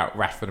dug out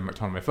Rashford and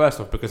McTominay. First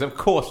off, because of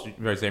course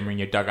Jose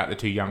Mourinho dug out the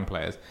 2 young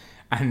players,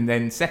 and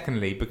then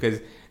secondly because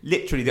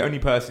literally the only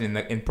person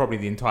in probably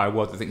the entire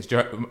world that thinks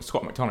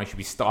Scott McTominay should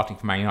be starting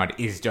for Man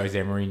United is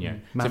Jose Mourinho,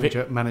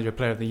 manager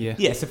player of the year.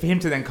 Yeah, so for him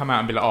to then come out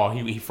and be like, "Oh,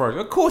 he froze."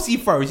 Of course he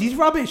froze. He's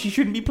rubbish. He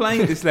shouldn't be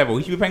playing at this level.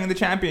 He should be playing in the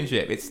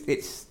Championship.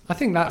 It's. I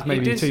think that's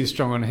maybe too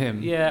strong on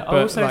him. Yeah, but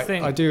I also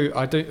think I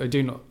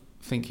do not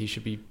think he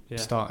should be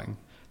starting.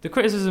 The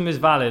criticism is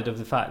valid of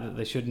the fact that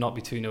they should not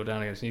be 2-0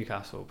 down against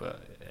Newcastle,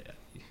 but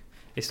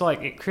it's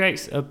like it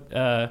creates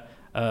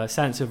a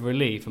sense of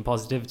relief and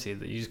positivity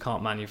that you just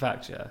can't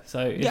manufacture.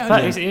 So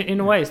in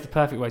a way, it's the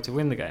perfect way to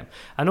win the game,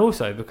 and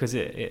also because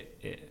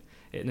it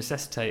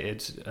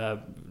necessitated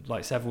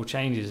several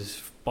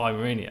changes by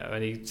Mourinho,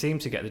 and he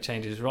seemed to get the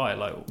changes right.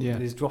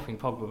 He's dropping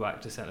Pogba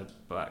back to centre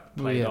back,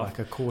 played off like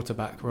a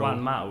quarterback role. Juan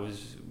Mata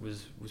was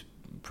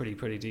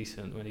pretty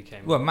decent when he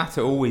came. Well,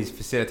 Mata always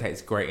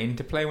facilitates great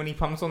interplay when he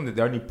comes on.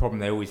 The only problem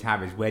they always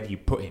have is where do you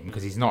put him,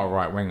 because he's not a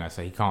right winger,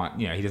 so he can't.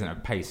 He doesn't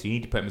have pace. So you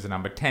need to put him as a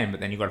number 10, but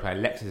then you've got to play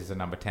Alexis as a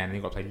number 10, and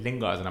you've got to play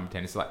Lingard as a number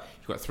 10. It's like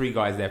you've got 3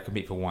 guys there to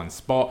compete for one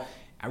spot.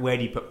 Where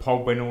do you put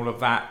Pogba and all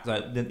of that?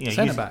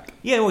 Centre back.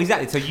 Yeah, well,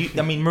 exactly. So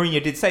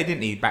Mourinho did say,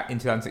 didn't he, back in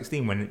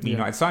 2016 when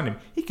United signed him,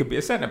 he could be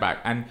a centre back,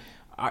 and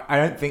I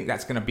don't think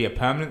that's going to be a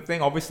permanent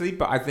thing, obviously,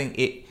 but I think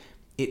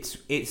It's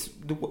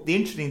the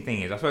interesting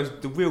thing is, I suppose,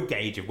 the real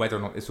gauge of whether or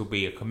not this will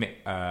be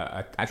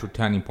a actual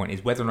turning point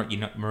is whether or not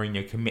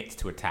Mourinho commits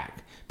to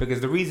attack.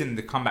 Because the reason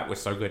the comeback was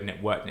so good and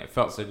it worked and it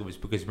felt so good was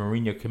because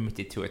Mourinho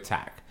committed to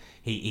attack.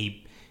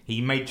 He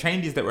made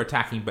changes that were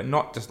attacking, but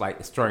not just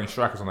like throwing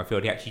strikers on the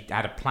field. He actually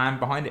had a plan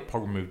behind it.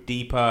 Pogba moved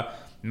deeper.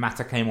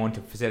 Mata came on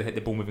to facilitate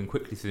the ball moving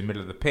quickly to the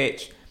middle of the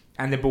pitch.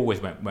 And the ball always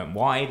went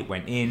wide,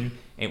 went in.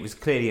 It was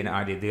clearly an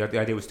idea. The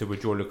idea was to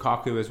withdraw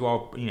Lukaku as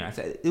well.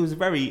 So it was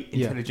very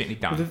intelligently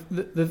done.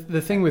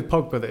 The thing with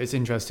Pogba that is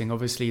interesting,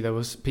 obviously there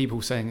was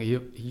people saying he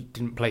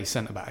didn't play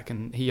centre-back,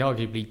 and he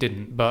arguably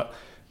didn't. But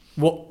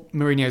what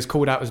Mourinho's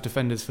called out as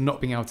defenders for not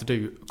being able to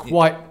do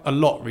quite a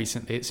lot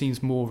recently, it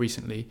seems more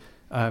recently,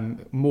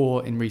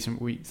 more in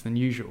recent weeks than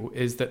usual,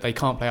 is that they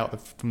can't play out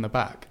from the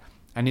back.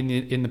 And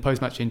in the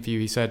post-match interview,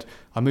 he said,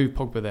 "I moved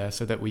Pogba there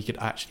so that we could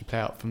actually play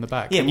out from the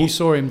back." Yeah, and you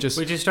saw him just...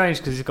 Which is strange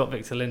because he's got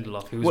Victor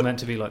Lindelof, who was meant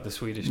to be like the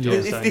Swedish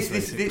John Stones. This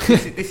is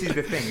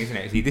the thing, isn't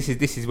it? See,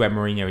 this is where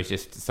Mourinho is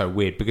just so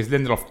weird, because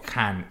Lindelof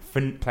can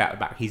play out the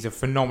back. He's a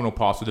phenomenal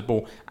passer of the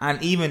ball,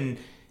 and even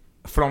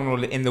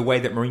phenomenal in the way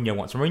that Mourinho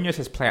wants. Mourinho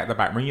says play out the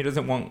back. Mourinho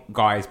doesn't want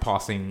guys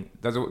passing...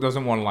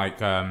 Doesn't want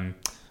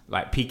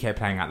like Piqué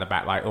playing at the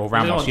back, or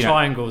Ramos.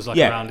 Triangles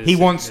around his... He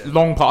wants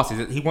long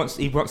passes. He wants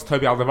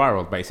Toby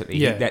Alderweireld, basically.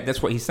 Yeah. That's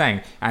what he's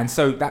saying. And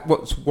so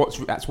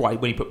that's why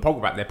when he put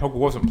Pogba back there, Pogba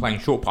wasn't playing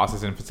short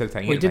passes and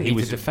facilitating he it. Didn't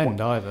need to defend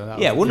either.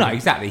 No,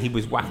 exactly. He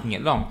was whacking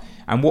it long.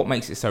 And what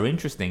makes it so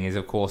interesting is,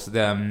 of course,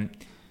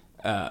 Lindelof.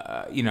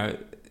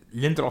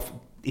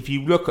 If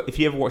you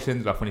ever watch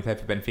Lindelof when he played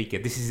for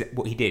Benfica, this is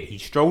what he did. He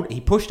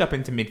pushed up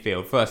into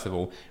midfield first of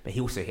all, but he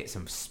also hit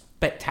some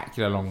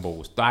spectacular long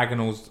balls,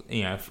 diagonals,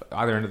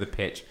 either end of the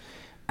pitch.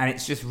 And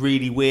it's just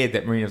really weird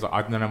that Mourinho's like,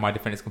 I don't know, my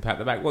defenders can play at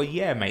the back. Well,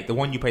 yeah, mate, the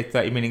one you paid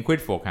 30 million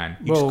quid for can.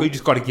 You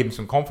just got to give him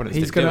some confidence.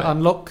 He's going to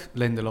unlock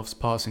Lindelof's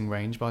passing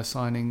range by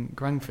signing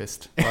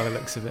Grangfist, by the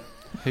looks of it,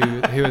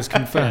 who has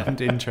confirmed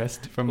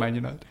interest from Man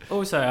United.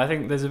 Also, I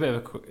think there's a bit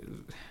of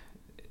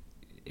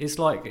it's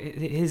like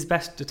his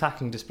best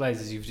attacking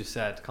displays, as you've just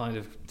said, kind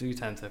of do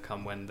tend to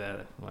come when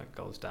they're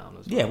goals down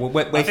as well. Yeah,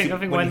 well, I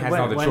think when he has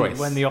no other choice.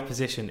 When the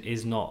opposition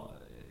is not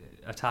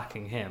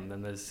attacking him,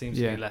 then there seems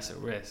to be less at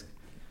risk.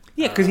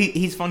 Yeah, because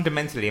he's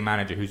fundamentally a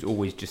manager who's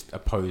always just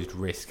opposed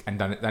risk and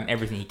done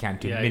everything he can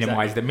to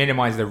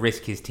minimise the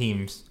risk his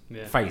teams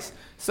face.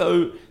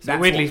 So that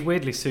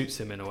weirdly suits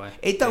him in a way.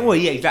 It does. Well,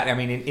 yeah, exactly. I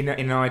mean, in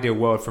an ideal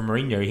world for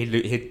Mourinho,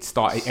 he'd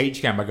start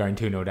each game by going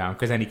 2-0 down,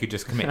 because then he could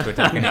just commit to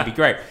attack and it'd be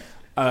great.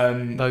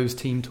 those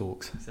team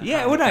talks.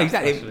 Yeah, well, no,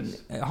 exactly.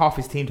 Half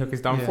his team talk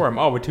is done for him.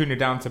 Oh, we're 2-0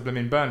 down to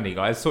blooming Burnley,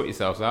 guys. Sort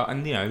yourselves out.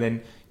 And,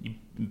 then you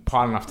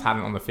pile enough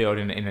talent on the field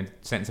in a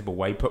sensible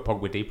way, put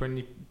Pogba deeper,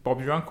 and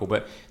Bob's your uncle.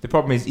 But the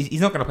problem is,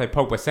 he's not going to play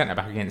Pogba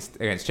centre-back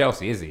against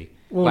Chelsea, is he?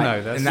 Well,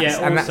 no.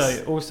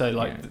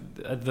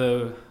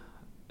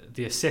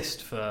 The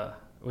assist for...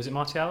 Was it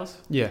Martial's?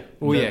 Yeah.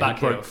 Back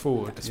he broke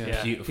forward. That's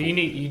beautiful. You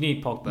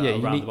need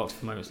Pogba around the box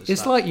for moments.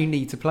 It's like you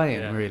need to play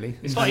him, really.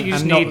 It's like you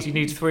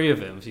need three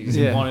of them. So you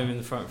need one of them in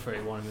the front three,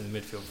 one of them in the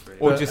midfield three.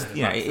 Or just,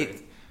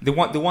 the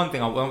final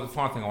thing I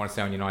want to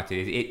say on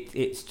United is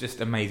it's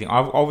just amazing.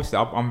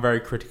 I'm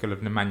very critical of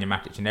Nemanja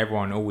Matic, and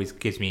everyone always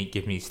gives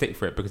me stick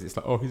for it because it's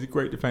like, oh, he's a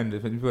great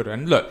defensive midfielder.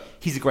 And look,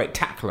 he's a great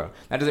tackler.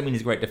 That doesn't mean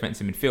he's a great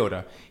defensive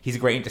midfielder. He's a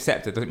great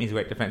interceptor. Doesn't mean he's a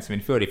great defensive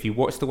midfielder. If you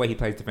watch the way he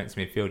plays defensive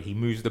midfield, he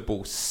moves the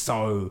ball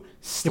so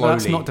slowly. But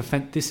that's not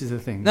defense. This is the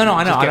thing. No,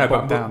 I know.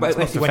 But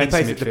when he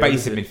plays at the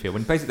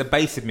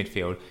base of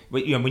midfield,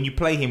 when you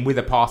play him with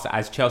a passer,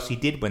 as Chelsea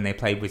did when they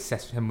played with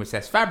Cesc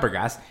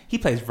Fabregas, he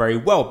plays very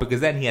well because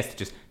then he has to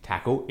just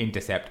tackle,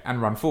 intercept, and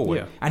run forward.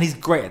 Yeah. And he's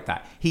great at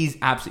that. He's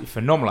absolutely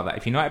phenomenal at that.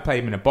 If United play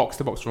him in a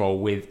box-to-box role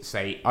with,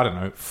 say, I don't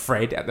know,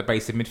 Fred at the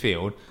base of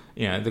midfield,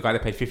 the guy they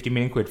paid 50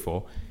 million quid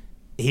for,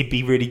 he'd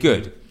be really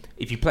good.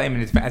 If you play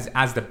him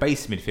as the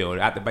base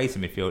midfield, at the base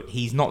of midfield,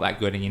 he's not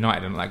that good, and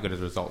United are not that good as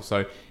a result.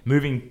 So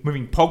moving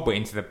Pogba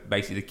into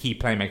the key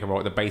playmaker role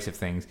at the base of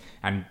things,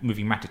 and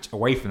moving Matic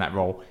away from that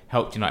role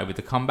helped United with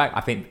the comeback.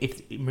 I think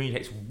if Mourinho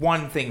takes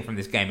one thing from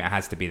this game, it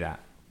has to be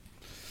that.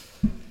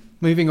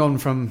 Moving on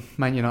from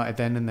Man United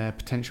then and their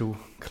potential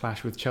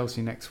clash with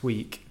Chelsea next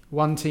week,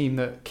 one team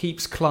that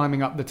keeps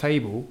climbing up the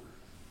table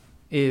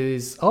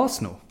is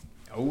Arsenal.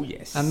 Oh,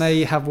 yes. And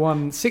they have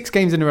won 6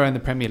 games in a row in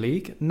the Premier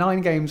League, 9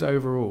 games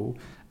overall,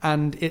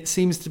 and it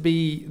seems to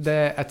be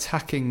their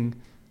attacking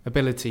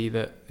ability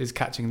that is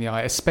catching the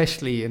eye,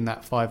 especially in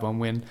that 5-1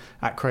 win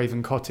at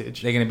Craven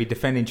Cottage. They're going to be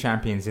defending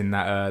champions in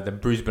that the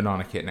bruised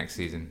banana kit next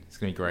season. It's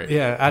going to be great.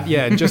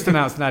 And just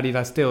announced an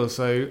Adidas deal.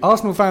 So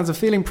Arsenal fans are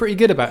feeling pretty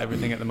good about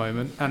everything at the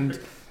moment. And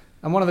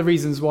one of the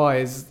reasons why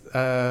is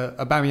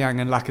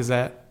Aubameyang and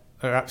Lacazette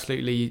are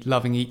absolutely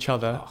loving each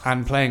other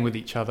and playing with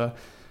each other.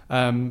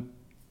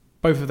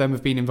 Both of them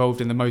have been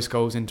involved in the most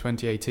goals in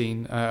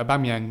 2018.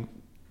 Aubameyang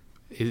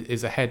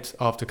is ahead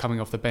after coming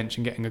off the bench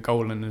and getting a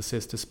goal and an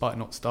assist despite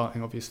not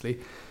starting, obviously.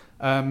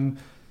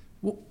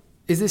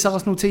 Is this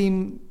Arsenal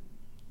team,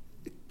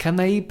 can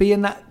they be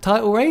in that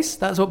title race?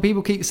 That's what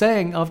people keep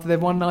saying after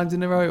they've won 9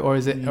 in a row, or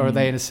are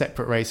they in a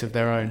separate race of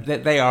their own?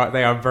 They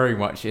are very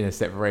much in a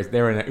separate race.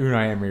 They're in an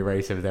Unai Emery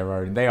race of their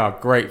own. They are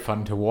great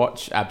fun to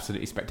watch,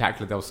 absolutely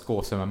spectacular. They'll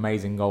score some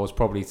amazing goals,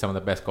 probably some of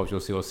the best goals you'll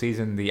see all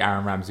season. The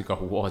Aaron Ramsey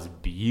goal was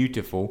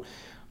beautiful.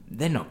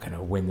 They're not going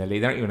to win the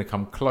league. They're not even going to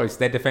come close.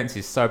 Their defence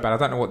is so bad. I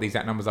don't know what the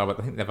exact numbers are, but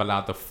I think they've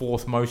allowed the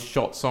 4th most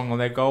shots on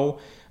their goal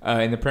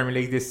in the Premier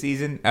League this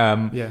season.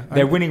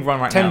 Their winning run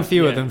right now. 10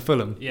 fewer than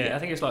Fulham. Yeah, I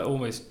think it's like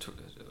almost...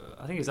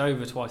 I think it's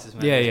over twice as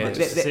many.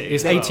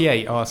 It's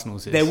 88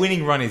 Arsenal's. Their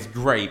winning run is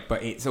great,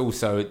 but it's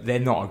also, they're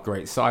not a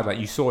great side. Like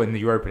you saw in the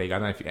Europa League, I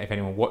don't know if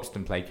anyone watched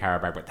them play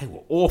Carabao, but they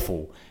were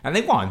awful. And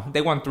they won.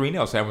 They won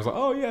 3-0, so everyone was like,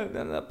 oh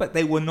yeah, but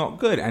they were not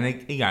good. And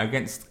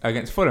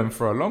against Fulham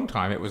for a long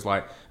time, it was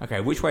like, okay,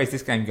 which way is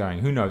this game going?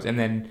 Who knows? And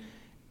then,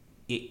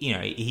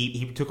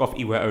 he took off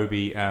Iwe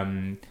Obi.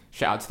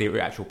 Shout out to the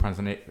actual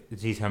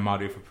pronunciation,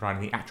 Madu for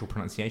providing the actual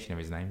pronunciation of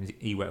his name,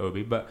 Iwe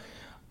Obi. But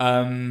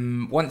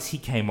once he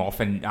came off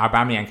and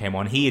Aubameyang came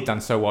on, he had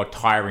done so well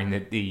tiring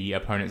the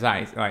opponents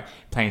out, like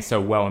playing so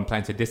well and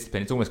playing so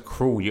disciplined. It's almost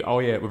cruel.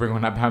 We're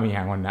bringing on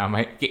Aubameyang on now,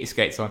 mate. Get your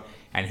skates on.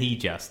 And he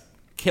just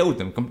killed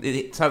them.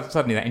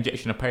 Suddenly that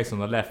injection of pace on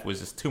the left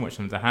was just too much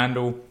for them to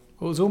handle.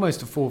 Well, it was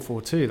almost a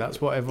 4-4-2. That's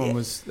what everyone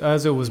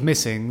Ozil was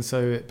missing,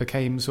 so it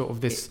became sort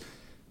of this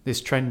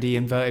trendy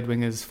inverted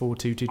wingers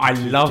 4-2-2-2. I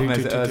love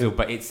Ozil,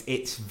 but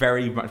it's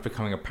very much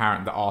becoming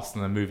apparent that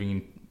Arsenal are moving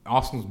in.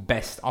 Arsenal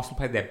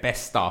play their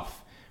best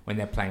stuff when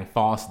they're playing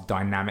fast,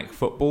 dynamic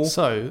football.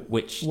 So,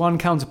 one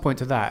counterpoint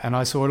to that, and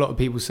I saw a lot of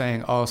people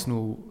saying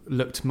Arsenal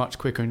looked much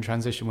quicker in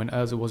transition when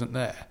Ozil wasn't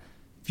there.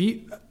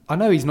 I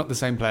know he's not the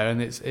same player,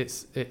 and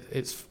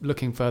it's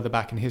looking further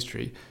back in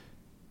history.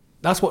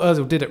 That's what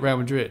Ozil did at Real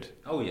Madrid.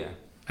 Oh yeah,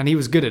 and he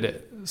was good at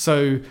it.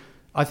 So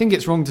I think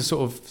it's wrong to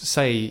sort of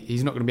say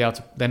he's not going to be able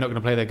to. They're not going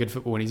to play their good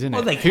football when he's in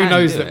it. Who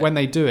knows that when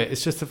they do it,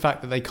 it's just the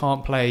fact that they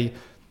can't play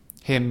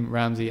him,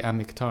 Ramsey, and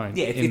Mkhitaryan.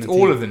 Yeah, it's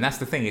all of them. That's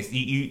the thing. Is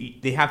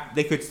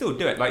they could still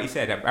do it. Like you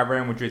said, at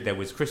Real Madrid there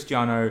was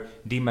Cristiano,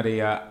 Di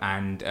Maria,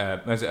 and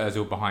Mesut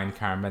Ozil behind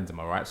Karim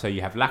Benzema. Right, so you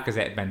have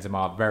Lacazette,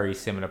 Benzema, very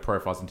similar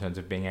profiles in terms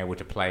of being able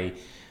to play,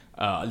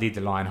 lead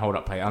the line, hold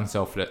up play,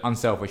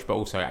 unselfish, but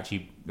also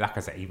actually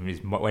Lacazette even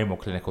is way more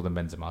clinical than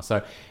Benzema.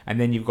 So, and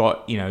then you've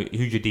got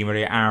Hugo Di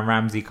Maria, Aaron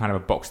Ramsey, kind of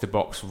a box to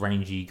box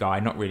rangy guy,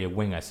 not really a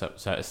winger so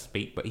to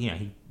speak, but he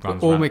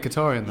runs or around.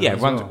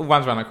 Mkhitaryan.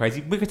 Runs around like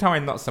crazy.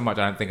 Mkhitaryan not so much.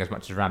 I don't think as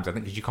much as Ramsey. I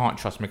think because you can't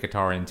trust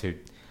Mkhitaryan to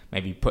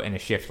maybe put in a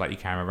shift like you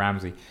can with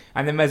Ramsey.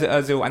 And then Mesut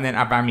Ozil, and then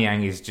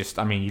Aubameyang is just,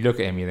 I mean, you look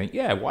at him, you think,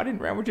 yeah, why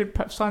didn't Real Madrid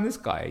perhaps sign this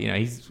guy? You know,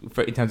 he's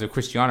in terms of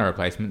Cristiano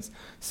replacements.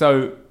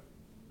 So,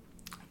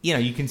 you know,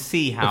 you can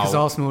see how... Because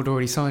Arsenal had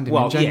already signed him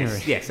in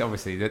January. Yes,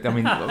 obviously. I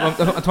mean, I'm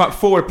talking about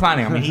forward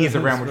planning. I mean, he is a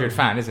Real Madrid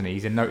fan, isn't he?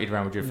 He's a noted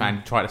Real Madrid fan.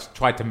 He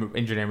tried to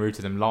engineer a route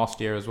to them last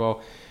year as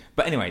well.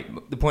 But anyway,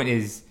 the point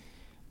is,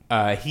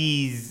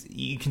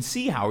 you can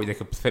see how they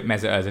could fit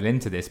Mesut Ozil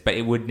into this, but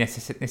it would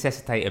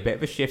necessitate a bit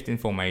of a shift in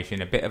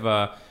formation, a bit of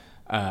a...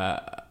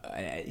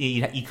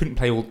 you can't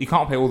play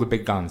all the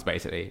big guns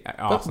basically at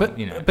Arsenal,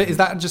 you know. But is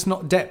that just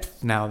not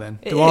depth now then?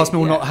 Do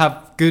Arsenal not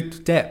have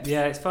good depth?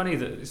 Yeah, it's funny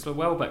that it's like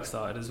Welbeck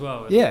started as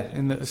well. Yeah,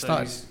 in the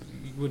start.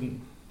 You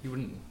wouldn't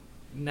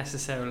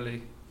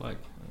necessarily like.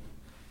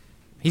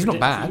 He's not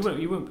bad.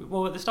 You wouldn't,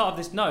 well, at the start of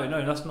this, no,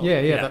 that's not.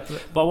 Yeah.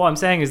 But what I'm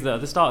saying is that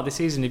at the start of the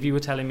season, if you were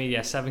telling me,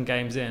 7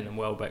 games in and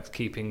Welbeck's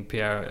keeping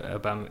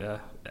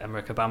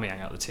Emerick Aubameyang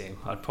out of the team,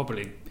 I'd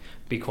probably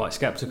be quite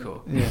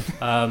sceptical. Yeah.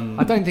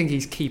 I don't think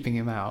he's keeping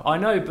him out. I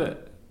know,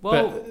 but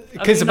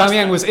because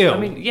Aubameyang was ill. I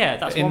mean,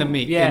 that's in the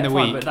week.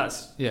 But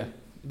that's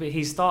But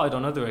he's started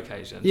on other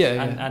occasions.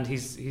 And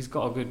he's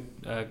got a good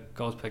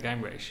goals per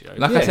game ratio.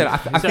 Like I said, I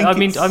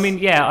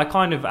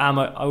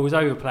was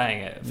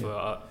overplaying it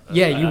for.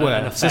 You were.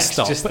 An effect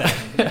just then,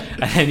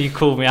 and then you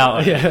called me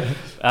out.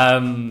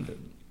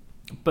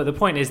 But the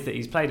point is that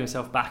he's played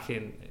himself back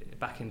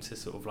into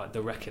sort of like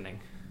the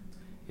reckoning,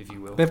 if you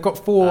will. They've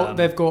got four.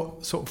 They've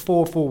got sort of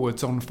 4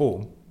 forwards on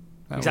form.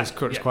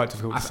 Exactly. It's quite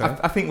difficult to say.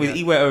 I think with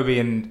Iwe Obi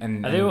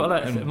and they all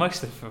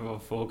most of them are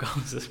 4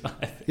 goals as well.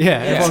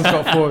 Everyone's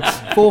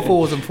got 4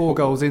 forwards and 4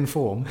 goals in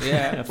form.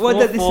 Yeah,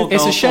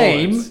 it's a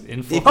shame.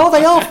 They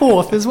are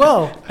 4th as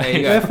well.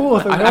 They're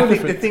 4th. I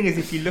think the thing is,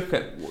 if you look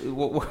at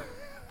what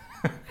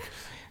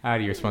how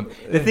do you respond?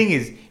 The thing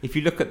is, if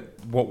you look at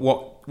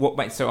what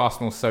makes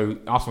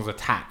Arsenal's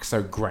attack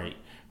so great.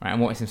 Right, and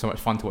what makes him so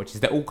much fun to watch is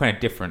they're all kind of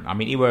different. I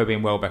mean, Iwobi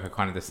and Welbeck are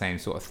kind of the same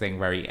sort of thing.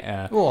 Very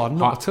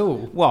not at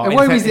all. Well,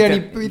 Iwobi's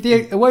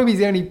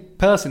the only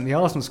person in the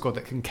Arsenal squad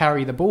that can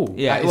carry the ball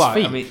at his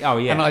feet.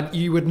 And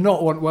you would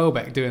not want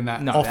Welbeck doing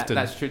that often.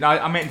 That's true. No,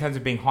 I meant in terms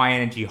of being high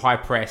energy, high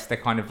press. They're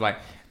kind of like.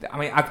 I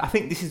mean, I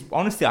think this is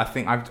honestly. I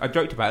think I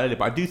joked about it earlier,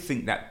 but I do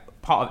think that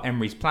part of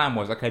Emery's plan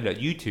was, okay, look,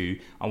 you two,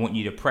 I want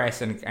you to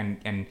press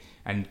and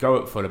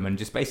go at Fulham and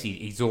just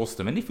basically exhaust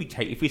them. And if we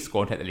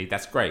score and take the lead,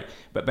 that's great.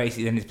 But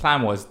basically, then his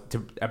plan was to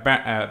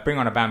bring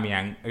on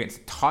Aubameyang against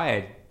a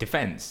tired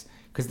defence.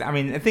 Because I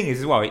mean, the thing is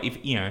as well, if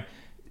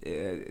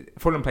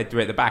Fulham played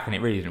 3 at the back and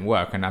it really didn't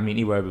work. And I mean,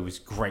 Iwobi was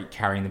great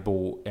carrying the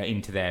ball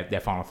into their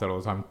final third all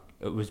the time.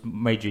 It was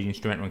majorly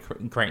instrumental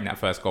in creating that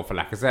first goal for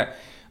Lacazette.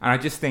 And I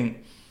just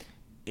think,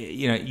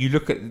 you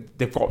look at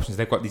they've got options.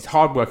 They've got these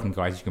hard-working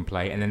guys you can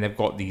play, and then they've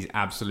got these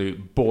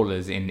absolute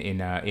ballers in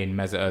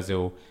Mesut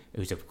Ozil,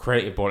 who's a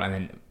creative ball, and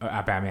then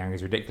Aubameyang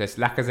is ridiculous.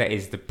 Lacazette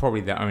is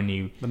probably the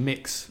only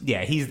mix.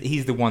 Yeah,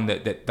 he's the one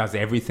that does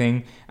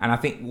everything, and I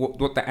think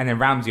and then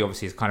Ramsey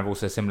obviously is kind of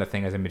also a similar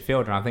thing as a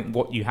midfielder. And I think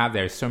what you have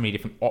there is so many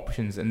different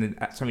options and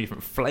so many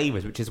different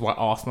flavours, which is why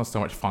Arsenal's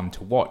so much fun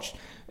to watch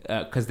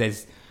because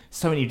there's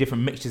so many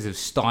different mixtures of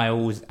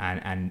styles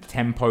and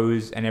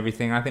tempos and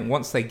everything. I think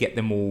once they get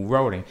them all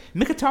rolling,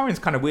 Mkhitaryan's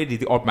kind of weirdly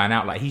the odd man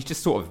out. Like he's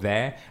just sort of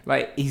there.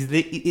 Like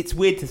it's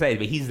weird to say,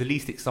 but he's the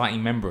least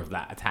exciting member of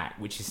that attack,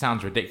 which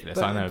sounds ridiculous.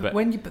 I know, but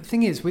the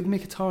thing is with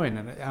Mkhitaryan,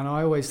 and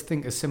I always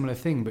think a similar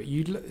thing. But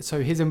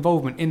so his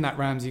involvement in that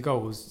Ramsey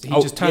goal was he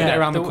just turned it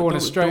around the corner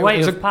straight. The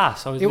way it was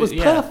pass, it was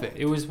perfect.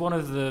 It was one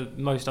of the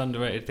most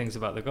underrated things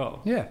about the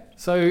goal. Yeah,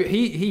 so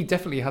he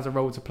definitely has a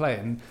role to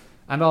play,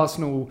 and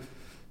Arsenal.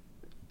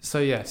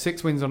 So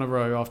 6 wins on a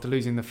row after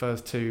losing the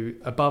first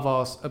 2,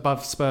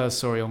 above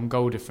Spurs. On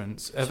goal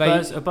difference.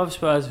 Above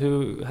Spurs,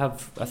 who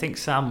have, I think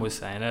Sam was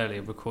saying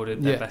earlier,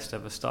 recorded their best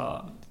ever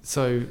start.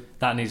 So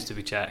that needs to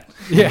be checked.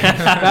 Yeah,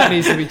 that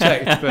needs to be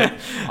checked. But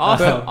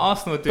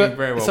Arsenal are doing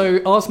very well. So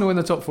Arsenal in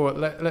the top 4.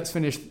 Let's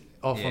finish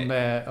off on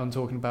there on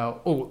talking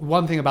about.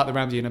 One thing about the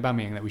Ramsey and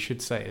Aubameyang that we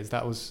should say is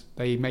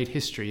they made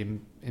history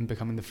in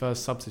becoming the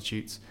first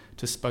substitutes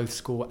to both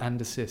score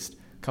and assist.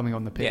 Coming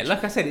on the pitch. Yeah,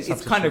 like I said,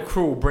 it's kind of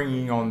cruel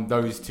bringing on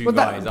those two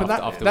guys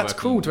after that's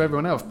cruel to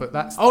everyone else, but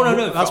that's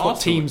that's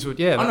what teams would.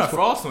 Yeah, for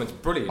Arsenal, it's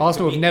brilliant.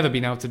 Arsenal have never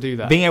been able to do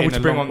that. Being able to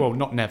bring on, well,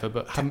 not never,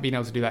 but haven't been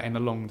able to do that in a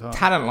long time.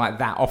 Talent like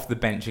that off the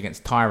bench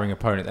against tiring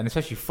opponents, and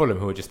especially Fulham,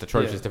 who are just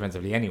atrocious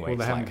defensively anyway. Well,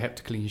 they haven't kept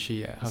a clean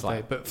sheet yet, have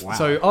they? But wow.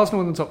 So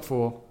Arsenal in the top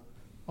 4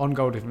 on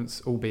goal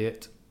difference,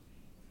 albeit.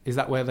 Is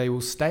that where they will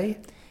stay?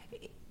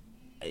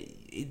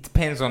 It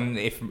depends on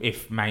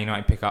if Man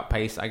United pick up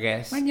pace, I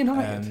guess. Man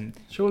United,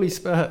 surely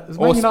Spurs.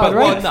 Man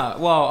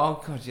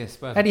United,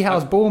 Spurs. Eddie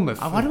Howe's Bournemouth.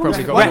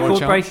 Probably got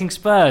record-breaking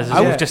Spurs,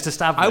 as we've just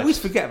established. I always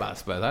forget about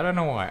Spurs. I don't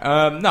know why.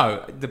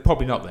 No, they're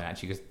probably not there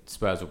actually, because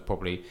Spurs will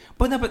probably.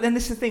 But then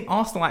this is the thing.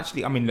 Arsenal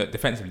actually. I mean, look,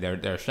 defensively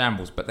they're a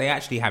shambles, but they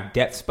actually have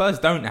depth. Spurs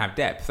don't have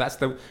depth.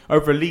 That's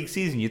over a league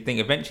season. You'd think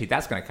eventually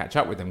that's going to catch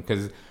up with them,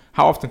 because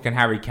how often can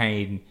Harry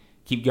Kane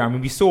keep going? I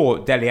mean, we saw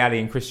Dele Alli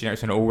and Christian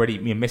Eriksen already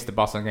missed the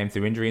Barcelona game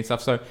through injury and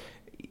stuff. So,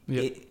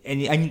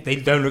 and they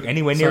don't look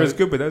anywhere near as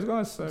good with those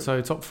guys.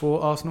 So top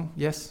 4 Arsenal,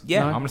 yes?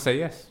 Yeah, no? I'm going to say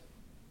yes.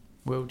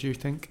 Will, do you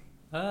think?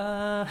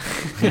 I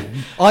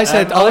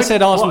said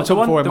Arsenal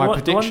top 4 in my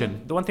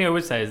prediction. The one thing I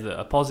would say is that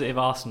a positive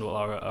Arsenal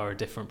are a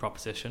different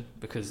proposition,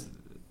 because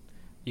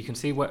you can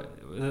see what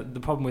the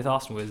problem with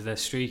Arsenal is. They're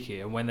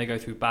streaky, and when they go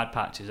through bad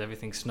patches,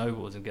 everything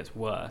snowballs and gets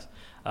worse.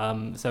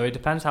 So it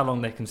depends how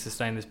long they can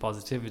sustain this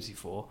positivity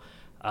for.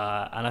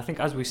 And I think,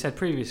 as we said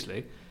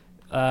previously,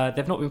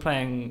 they've not been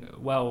playing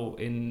well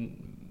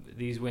in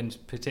these wins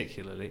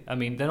particularly. I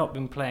mean, they've not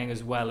been playing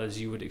as well as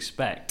you would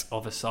expect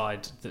of a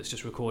side that's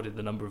just recorded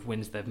the number of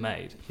wins they've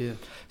made. Yeah.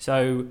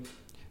 So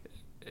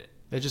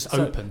they're just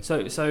open.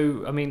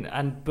 So I mean,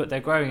 but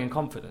they're growing in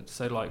confidence.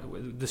 So like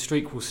the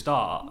streak will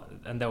start,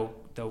 and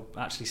they'll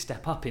actually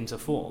step up into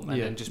form, and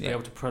then just be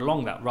able to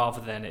prolong that, rather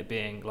than it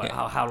being like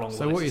how long.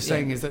 So what you're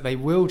saying is that they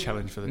will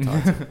challenge for the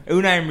title.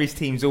 Unai Emery's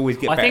teams always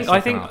get better.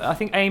 I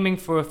think aiming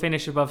for a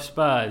finish above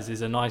Spurs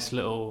is a nice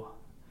little.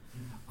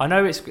 I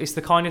know it's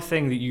the kind of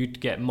thing that you'd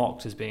get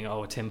mocked as being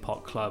a tin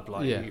pot club,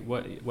 like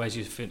where's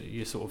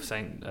you're sort of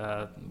saying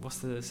what's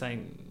the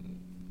saying?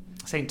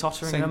 St.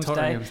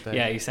 Totteringham's Day.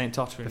 Yeah, you St.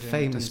 Totteringham's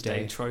famous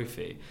Day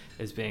trophy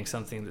as being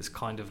something that's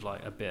kind of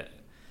like a bit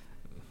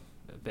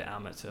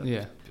amateur.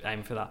 Yeah,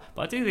 aim for that.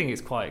 But I do think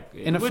it's quite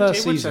in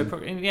first season.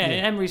 In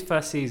Emery's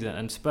first season,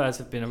 and Spurs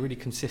have been a really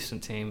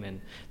consistent team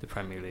in the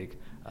Premier League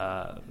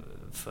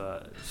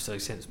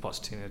since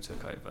Pochettino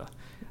took over.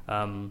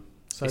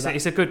 So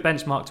it's a good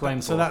benchmark to aim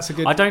for. So that's a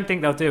good. I don't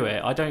think they'll do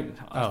it.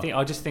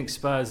 I just think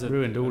Spurs are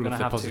ruined all going to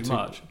have positive. Too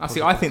much.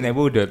 I think they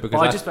will do it,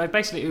 because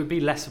basically it would be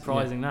less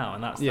surprising now,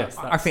 and that's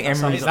I think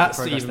Emery's that's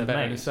even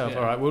better in itself.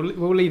 All right,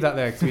 we'll leave that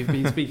there, because we've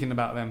been speaking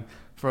about them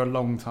for a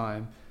long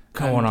time.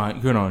 Go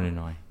on,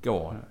 Unai.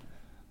 Go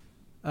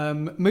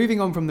on. Moving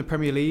on from the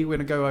Premier League, we're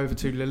going to go over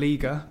to La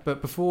Liga.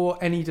 But before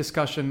any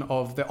discussion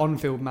of the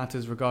on-field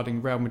matters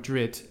regarding Real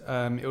Madrid,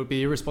 it would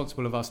be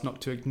irresponsible of us not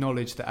to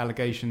acknowledge the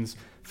allegations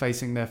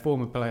facing their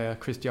former player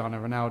Cristiano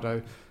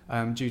Ronaldo,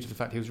 due to the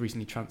fact he was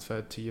recently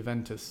transferred to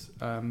Juventus.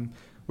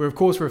 We're of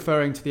course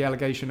referring to the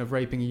allegation of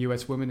raping a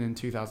US woman in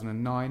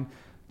 2009.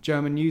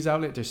 German news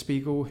outlet Der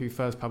Spiegel, who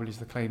first published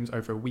the claims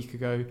over a week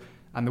ago,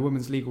 and the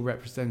woman's legal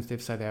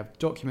representative say they have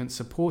documents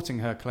supporting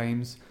her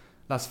claims.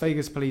 Las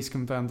Vegas police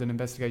confirmed an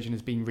investigation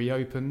has been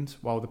reopened,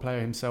 while the player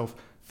himself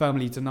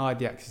firmly denied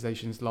the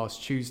accusations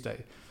last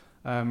Tuesday.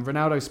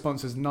 Ronaldo's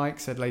sponsors Nike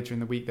said later in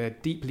the week they're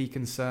deeply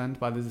concerned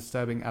by the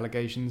disturbing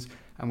allegations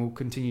and will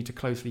continue to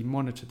closely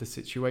monitor the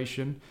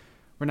situation.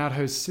 Ronaldo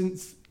has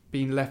since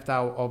been left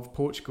out of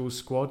Portugal's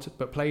squad,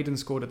 but played and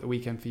scored at the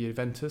weekend for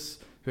Juventus,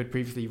 who had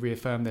previously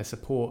reaffirmed their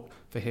support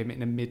for him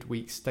in a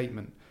midweek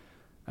statement.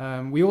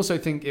 We also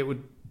think it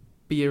would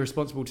be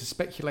irresponsible to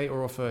speculate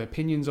or offer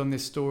opinions on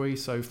this story.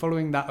 So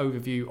following that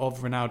overview of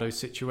Ronaldo's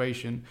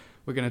situation,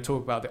 we're going to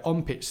talk about the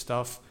on-pitch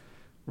stuff.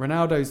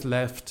 Ronaldo's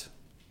left.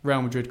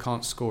 Real Madrid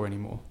can't score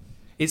anymore.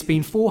 It's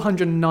been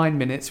 409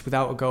 minutes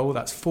without a goal.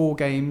 That's 4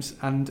 games.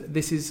 And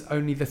this is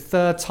only the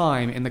 3rd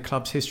time in the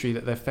club's history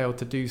that they've failed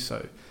to do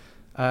so.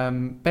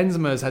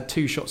 Benzema has had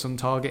 2 shots on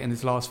target in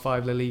his last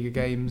 5 La Liga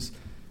games.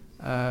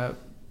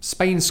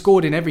 Spain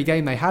scored in every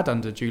game they had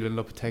under Julian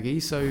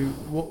Lopetegui. So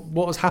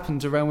what has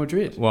happened to Real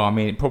Madrid? Well, I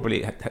mean, it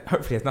hopefully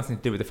has nothing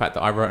to do with the fact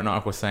that I wrote an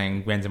article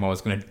saying Benzema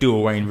was going to do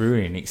a Wayne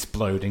Rooney and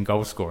explode in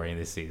goal scoring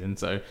this season.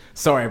 So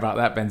sorry about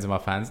that,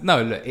 Benzema fans.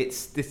 No, look,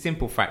 it's the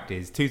simple fact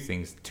is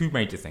 2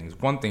 major things.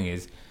 One thing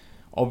is,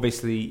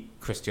 obviously,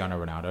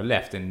 Cristiano Ronaldo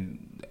left,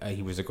 and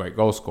he was a great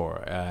goal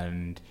scorer,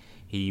 and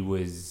he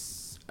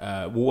was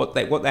what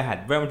they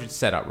had Real Madrid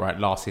set up right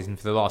last season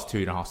for the last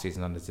 2.5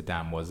 seasons under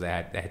Zidane was they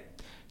had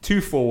 2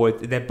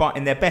 forwards. In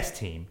their best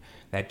team,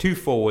 they had 2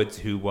 forwards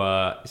who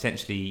were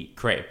essentially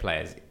creative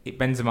players.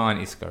 Benzema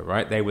and Isco,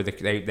 right?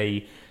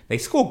 They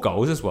scored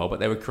goals as well, but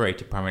they were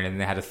creative primarily. And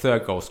they had a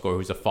 3rd goal scorer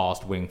who's a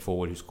fast wing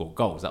forward who scored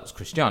goals. That was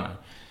Cristiano.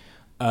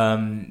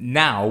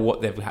 Now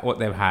what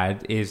they've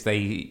had is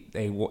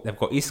they've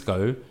got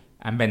Isco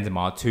and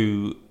Benzema,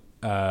 2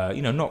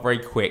 not very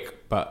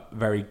quick but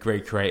very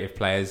very creative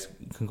players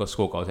who can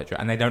score goals, etc.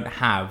 And they don't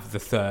have the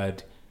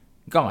 3rd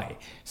guy.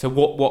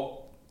 So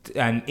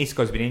and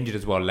Isco's been injured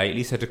as well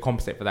lately, so to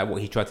compensate for that,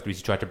 what he tried to do is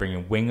he tried to bring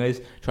in wingers,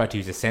 tried to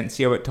use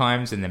Asensio at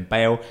times, and then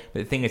Bale. But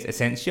the thing is,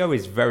 Asensio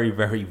is very,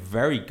 very,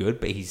 very good,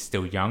 but he's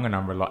still young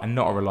and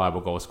not a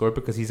reliable goal scorer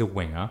because he's a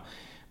winger.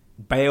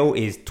 Bale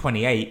is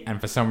 28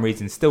 and for some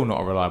reason still not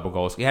a reliable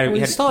goal scorer.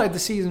 He started the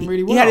season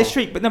really well. He had a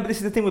streak, but this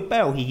is the thing with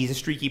Bale. He's a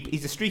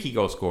streaky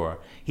goal scorer.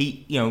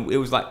 It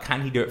was like,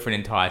 can he do it for an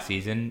entire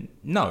season?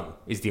 No,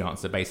 is the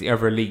answer basically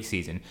over a league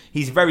season.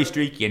 He's very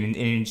streaky, and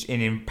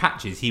in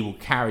patches he will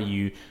carry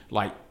you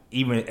like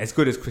even as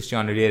good as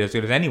Cristiano did, as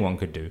good as anyone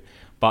could do.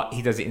 But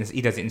he does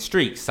it in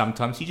streaks.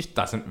 Sometimes he just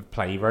doesn't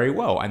play very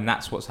well, and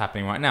that's what's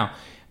happening right now.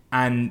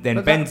 And then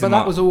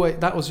Benzema...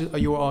 that was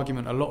your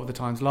argument a lot of the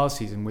times last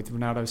season with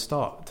Ronaldo's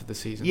start to the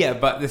season. Yeah,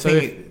 but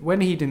when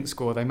he didn't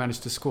score, they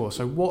managed to score.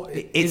 So what?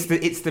 It's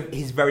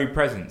his very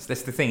presence.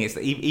 That's the thing. It's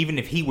even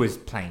if he was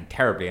playing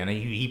terribly, and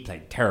he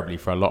played terribly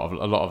for a lot of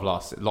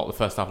the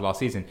first half of last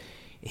season,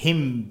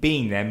 him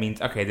being there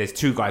means, okay, there's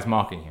 2 guys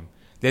marking him.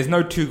 There's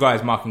no 2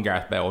 guys marking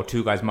Gareth Bale or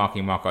 2 guys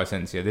marking Marco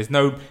Asensio. There's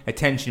no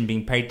attention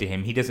being paid to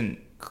him. He doesn't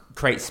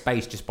create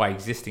space just by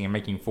existing and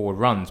making forward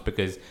runs,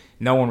 because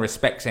no one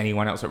respects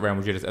anyone else at Real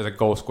Madrid as a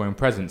goal-scoring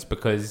presence,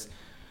 because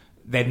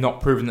they've not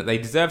proven that they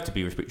deserve to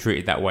be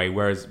treated that way,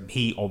 whereas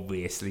he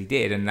obviously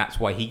did, and that's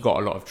why he got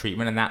a lot of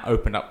treatment, and that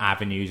opened up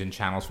avenues and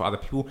channels for other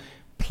people.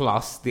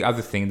 Plus, the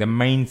other thing, the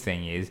main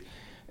thing is,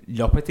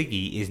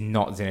 Lopetegui is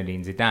not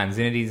Zinedine Zidane.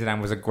 Zinedine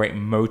Zidane was a great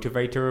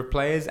motivator of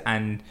players,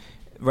 and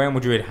Real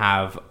Madrid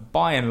have,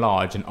 by and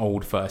large, an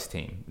old first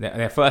team.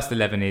 Their first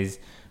 11 is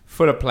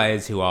full of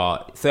players who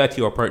are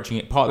 30 or approaching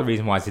it. Part of the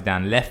reason why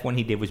Zidane left when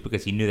he did was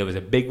because he knew there was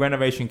a big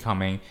renovation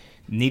coming,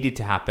 needed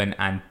to happen,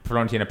 and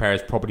Florentino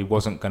Perez probably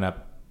wasn't going to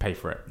pay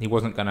for it. He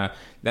wasn't going to...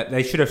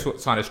 They should have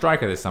signed a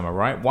striker this summer,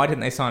 right? Why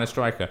didn't they sign a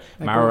striker?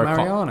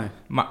 Mariano.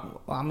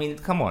 I mean,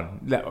 come on.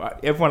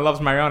 Everyone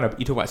loves Mariano, but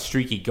you talk about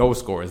streaky goal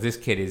scorers. This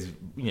kid is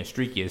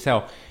streaky as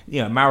hell.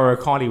 Mauro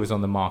Icardi was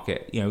on the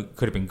market.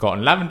 Could have been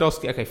gotten.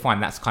 Lewandowski, okay,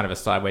 fine, that's kind of a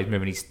sideways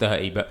move and he's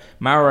 30, but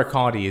Mauro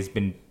Icardi has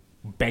been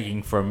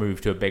begging for a move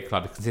to a big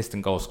club. A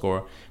consistent goal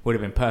scorer would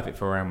have been perfect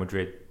for Real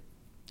Madrid.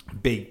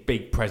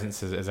 Big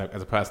presence as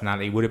a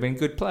personality, would have been a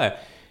good player.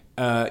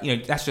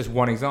 That's just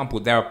one example.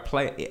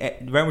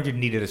 Real Madrid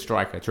needed a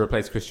striker to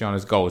replace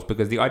Cristiano's goals,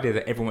 because the idea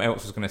that everyone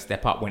else was going to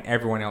step up when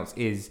everyone else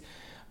is,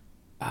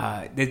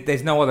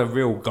 there's no other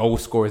real goal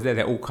scorers there.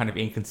 They're all kind of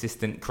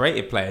inconsistent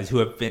creative players who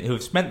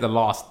have spent the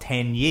last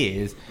 10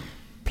 years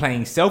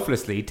playing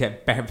selflessly to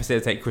better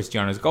facilitate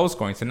Cristiano's goal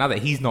scoring. So now that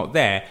he's not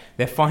there,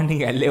 they're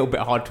finding it a little bit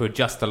hard to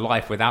adjust to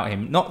life without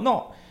him.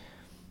 Not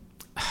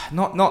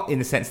in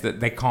the sense that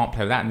they can't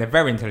play without him. They're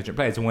very intelligent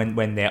players, and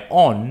when they're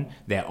on.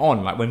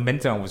 Like when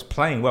Benzema was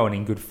playing well and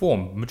in good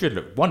form, Madrid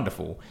looked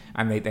wonderful,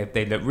 and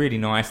they looked really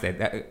nice.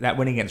 That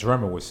win against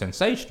Roma was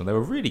sensational. They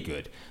were really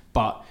good,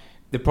 but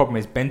the problem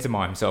is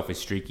Benzema himself is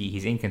streaky.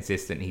 He's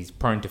inconsistent. He's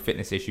prone to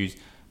fitness issues.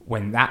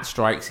 When that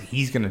strikes,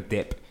 he's going to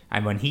dip.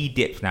 And when he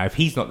dips now, if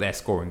he's not there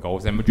scoring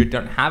goals, then Madrid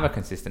don't have a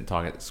consistent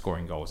target that's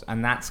scoring goals.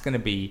 And that's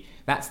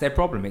their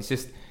problem. It's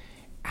just,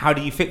 how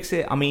do you fix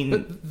it? I mean,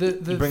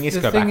 you bring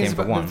Isco back in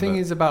for one. The thing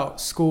is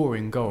about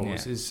scoring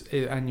goals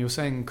and you're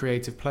saying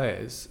creative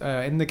players.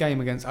 In the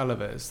game against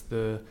Alaves,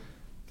 the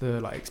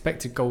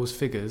expected goals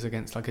figures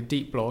against a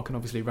deep block, and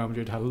obviously Real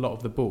Madrid had a lot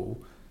of the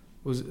ball,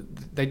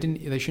 they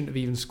shouldn't have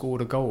even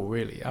scored a goal,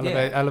 really.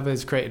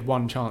 Alaves created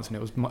one chance, and it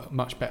was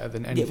much better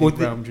than anything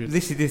Real Madrid.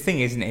 This is the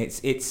thing, isn't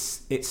it?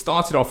 It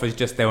started off as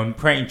just they were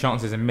creating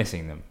chances and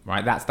missing them,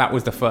 right? That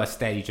was the first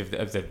stage of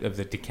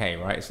the decay,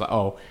 right? It's like,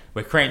 oh,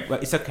 we're creating, well,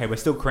 it's okay, we're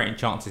still creating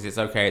chances, it's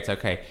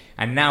okay.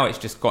 And now it's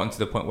just gotten to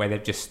the point where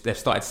they've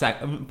started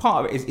sacking. I mean,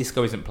 part of it is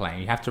Isco isn't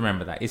playing. You have to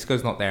remember that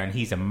Isco's not there, and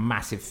he's a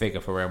massive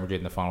figure for Real Madrid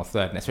in the final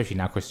third, and especially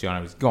now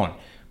Cristiano is gone.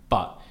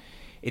 But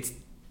it's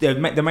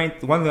one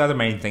of the other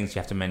main things you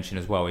have to mention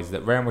as well is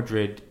that Real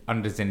Madrid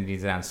under Zinedine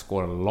Zidane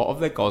scored a lot of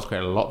their goals,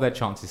 created a lot of their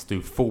chances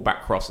through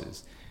full-back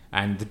crosses.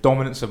 And the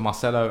dominance of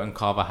Marcelo and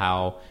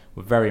Carvajal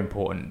were very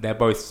important. They're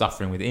both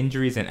suffering with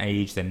injuries and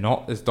age. They're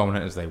not as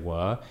dominant as they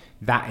were.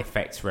 That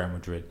affects Real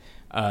Madrid.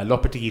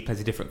 Lopetegui plays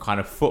a different kind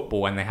of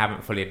football, and they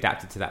haven't fully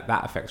adapted to that.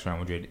 That affects Real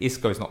Madrid.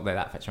 Isco's not there.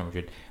 That affects Real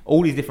Madrid.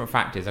 All these different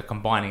factors are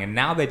combining, and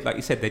now like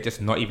you said, they're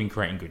just not even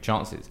creating good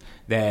chances.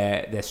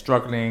 They're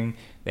struggling.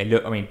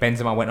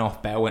 Benzema went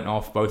off, Bale went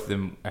ooff. Both of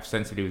them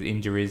ostensibly with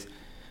injuries.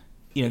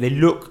 They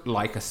look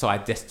like a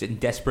side in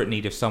desperate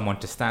need of someone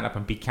to stand up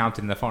and be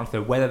counted in the final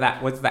third. Whether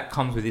that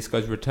comes with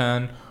Isco's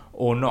return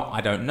or not,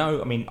 I don't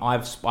know. I mean,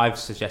 I've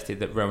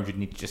suggested that Real Madrid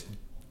need to just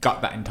gut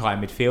that entire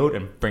midfield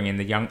and bring in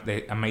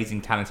the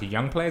amazing, talented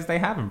young players they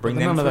have and bring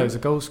them. None of those are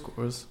goal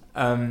scorers.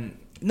 No,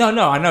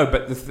 I know,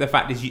 but the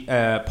fact is,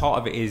 part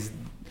of it is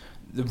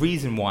the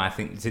reason why I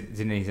think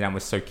Zinedine Zidane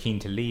was so keen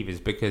to leave is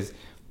because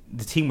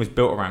the team was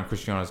built around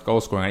Cristiano's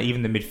goal scoring, and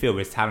even the midfield,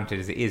 as talented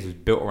as it is, was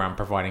built around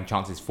providing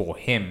chances for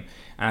him.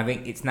 And I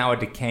think it's now a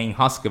decaying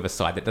husk of a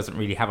side that doesn't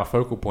really have a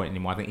focal point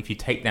anymore. I think if you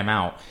take them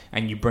out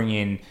and you bring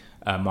in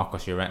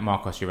Marcos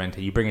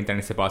Llorente, you bring in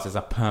Denis Ceballos as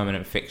a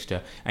permanent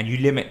fixture, and you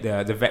limit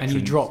the veterans, and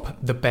you drop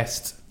the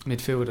best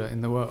midfielder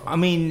in the world. I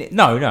mean,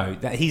 no,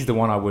 he's the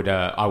one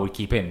I would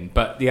keep in.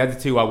 But the other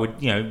two, I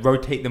would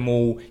rotate them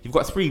all. You've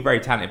got three very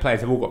talented players.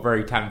 They've all got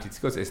very talented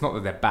skills. It's not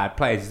that they're bad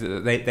players.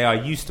 It's that they are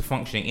used to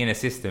functioning in a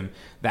system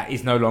that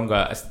is no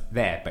longer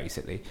there,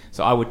 basically.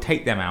 So I would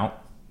take them out.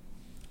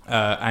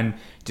 And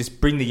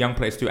just bring the young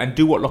players through and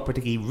do what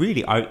Lopetegui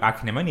really, I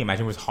can only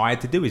imagine, was hired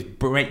to do, is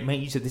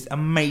make use of this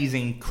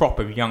amazing crop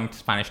of young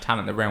Spanish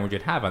talent that Real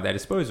Madrid have at their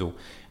disposal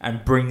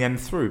and bring them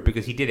through,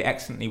 because he did it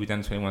excellently with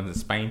under-21s in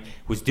Spain,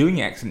 was doing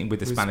it excellently with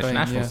the Spanish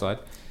national side.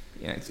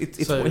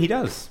 It's so, what he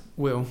does.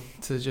 Will,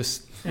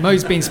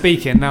 Mo's been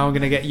speaking, now I'm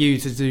going to get you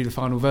to do the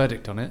final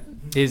verdict on it.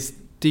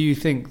 Do you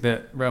think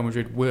that Real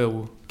Madrid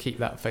will keep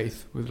that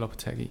faith with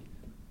Lopetegui?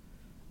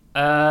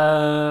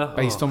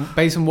 Based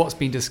on what's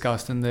been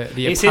discussed and the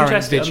it's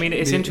interesting.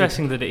 It's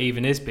interesting that it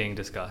even is being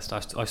discussed. I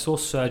saw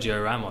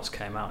Sergio Ramos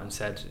came out and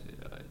said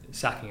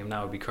sacking him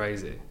now would be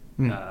crazy.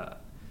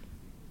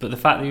 But the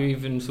fact that you're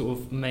even sort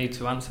of made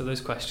to answer those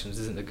questions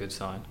isn't a good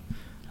sign.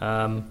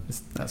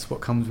 That's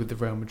what comes with the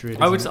Real Madrid.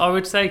 I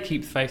would say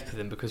keep faith with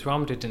him, because Real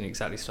Madrid didn't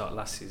exactly start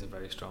last season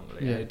very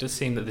strongly. Yeah. It does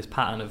seem that this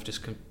pattern of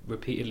just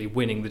repeatedly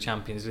winning the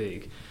Champions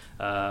League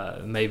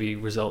maybe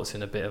results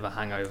in a bit of a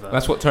hangover.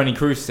 That's what Tony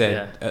Cruz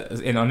said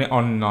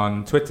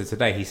on Twitter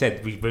today. He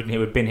said we've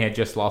been here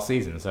just last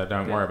season, so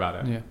don't worry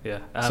about it. Yeah.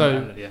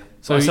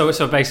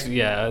 So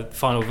basically,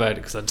 final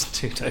verdict, because I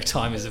do know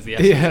time is of the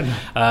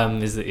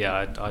essence. Is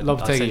that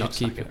I'd say not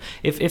to keep it.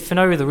 If for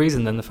no other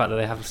reason than the fact that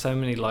they have so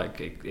many like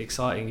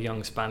exciting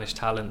young Spanish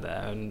talent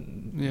there,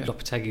 and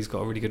Lopetegui's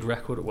got a really good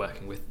record at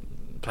working with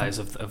players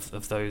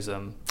of those.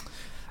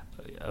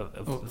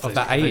 Of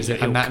that age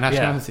and that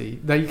nationality,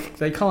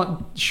 they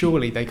can't.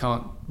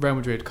 Real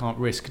Madrid can't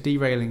risk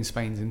derailing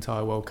Spain's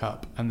entire World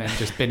Cup and then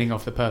just binning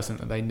off the person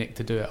that they nicked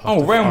to do it.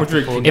 Real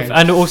Madrid.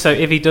 And also,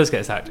 if he does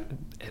get sacked,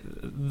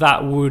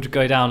 that would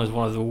go down as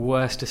one of the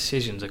worst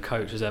decisions a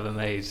coach has ever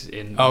made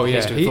in the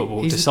history of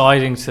football.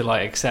 Deciding to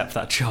accept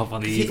that job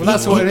on the eve. Well,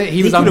 that's what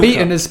he was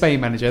unbeaten as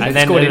Spain manager, and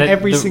then scored in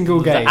every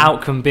single game. The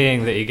outcome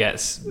being that he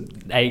gets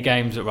 8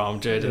 games at Real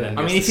Madrid. And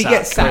then if he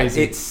gets sacked,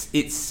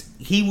 it's.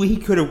 He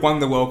could have won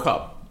the World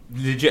Cup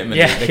legitimately.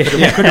 They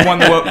could have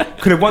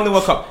won the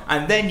World Cup,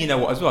 and then you know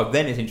what as well.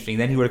 Then it's interesting.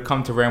 Then he would have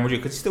come to Real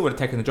Madrid, because he still would have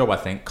taken the job. I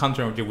think come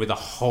to Real Madrid with a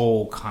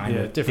whole kind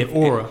of different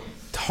aura,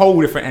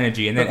 whole different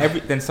energy, and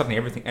then suddenly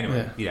everything.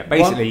 Anyway,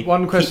 basically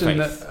one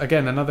question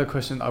another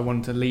question that I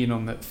wanted to lean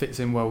on that fits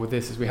in well with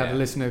this is we had a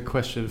listener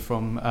question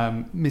from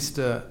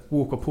Mr.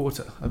 Walker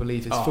Porter, I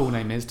believe his full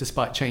name is,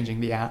 despite changing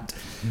the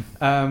 @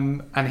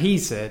 and he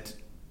said,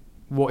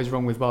 "What is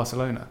wrong with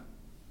Barcelona?"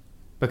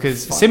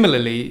 Because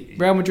similarly,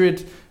 Real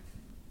Madrid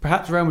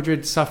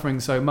suffering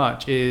so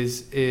much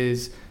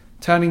is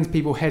turning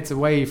people's heads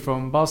away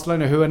from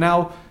Barcelona, who are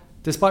now,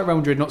 despite Real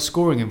Madrid not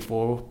scoring in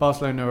 4,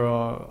 Barcelona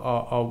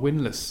are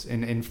winless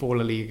in 4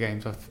 La Liga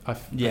games. I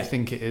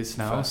think it is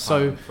now.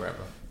 So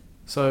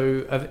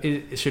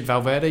should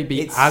Valverde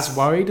be as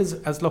worried as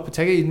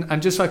Lopetegui?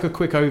 And just like a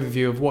quick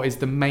overview of what is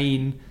the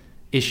main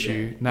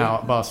issue now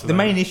at Barcelona. The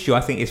main issue,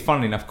 I think, is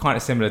funnily enough kind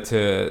of similar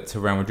to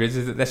Real Madrid's,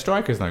 is that their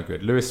striker's no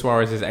good. Luis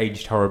Suarez has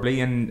aged horribly,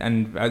 and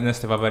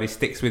Ernesto Valverde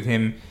sticks with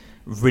him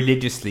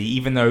religiously,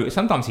 even though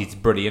sometimes he's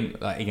brilliant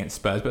against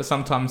Spurs, but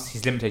sometimes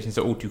his limitations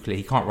are all too clear.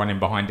 He can't run in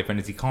behind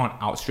defenders, he can't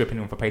outstrip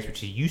anyone for pace, which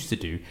he used to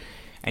do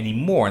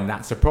anymore, and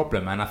that's a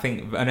problem. And I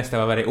think Ernesto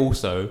Valverde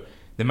also,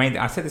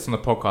 I said this on the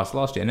podcast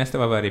last year, Ernesto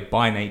Valverde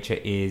by nature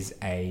is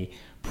a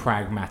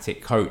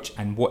pragmatic coach,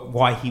 and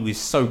why he was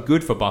so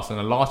good for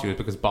Barcelona last year was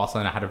because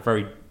Barcelona had a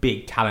very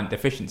big talent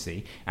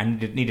deficiency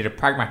and needed a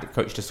pragmatic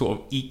coach to sort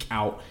of eke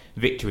out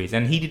victories,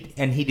 and he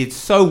did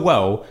so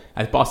well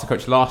as Barca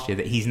coach last year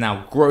that he's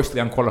now grossly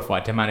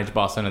unqualified to manage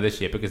Barcelona this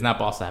year, because now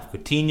Barca have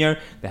Coutinho,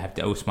 they have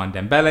Ousmane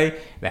Dembele,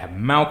 they have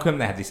Malcolm,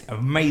 they have this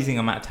amazing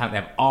amount of talent, they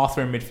have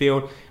Arthur in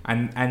midfield,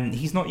 and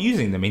he's not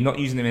using them. He's not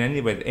using them in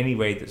any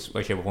way that's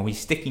way, shape or form. He's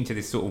sticking to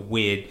this sort of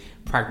weird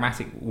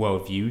pragmatic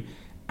worldview.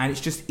 And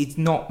it's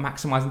not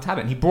maximising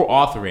talent. He brought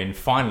Arthur in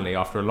finally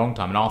after a long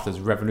time, and Arthur's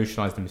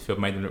revolutionised the midfield,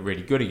 made them look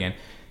really good again.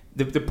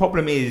 The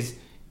problem is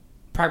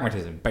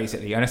pragmatism,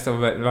 basically. Ernesto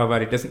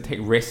Valverde doesn't take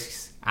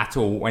risks at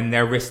all when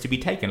there are risks to be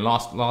taken.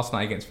 Last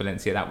night against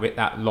Valencia,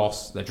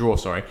 the draw,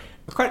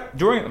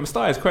 drawing at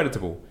Mestalla is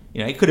creditable.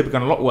 It could have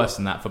gone a lot worse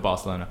than that for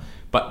Barcelona,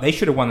 but they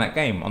should have won that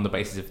game on the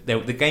basis of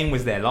the game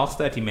was their last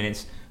 30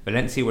 minutes.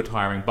 Valencia were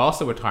tiring,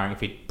 Barca were tiring. If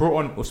he'd brought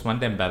on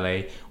Ousmane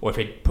Dembele, or if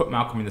he'd put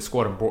Malcolm in the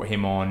squad and brought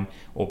him on,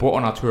 or brought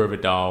on Arturo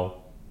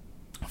Vidal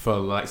for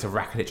like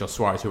Rakitic or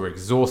Suarez, who were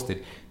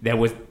exhausted, there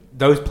was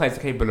those players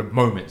capable of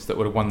moments that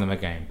would have won them a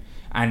game.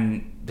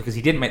 And because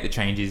he didn't make the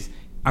changes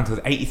until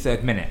the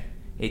 83rd minute,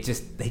 they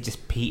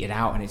just petered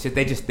out, and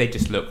they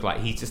just look like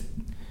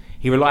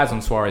he relies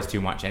on Suarez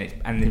too much,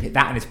 and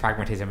his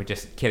pragmatism are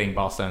just killing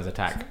Barcelona's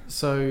attack.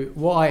 So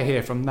what I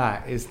hear from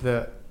that is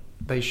that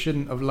they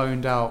shouldn't have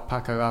loaned out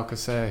Paco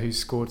Alcacer, who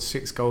scored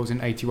 6 goals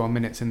in 81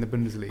 minutes in the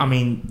Bundesliga. I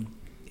mean,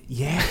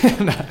 yeah,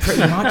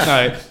 pretty much.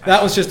 No,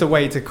 that was just a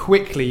way to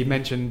quickly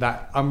mention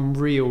that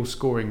unreal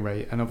scoring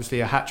rate, and obviously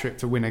a hat-trick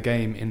to win a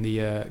game in the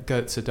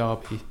Goetze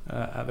derby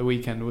at the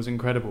weekend was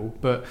incredible.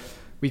 But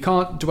we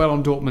can't dwell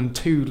on Dortmund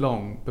too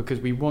long,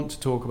 because we want to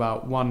talk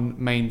about one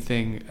main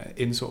thing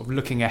in sort of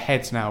looking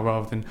ahead now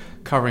rather than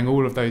covering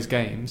all of those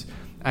games.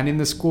 And in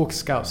the Score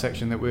Scout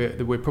section that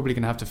we're probably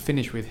going to have to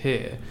finish with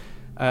here,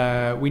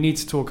 we need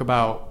to talk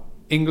about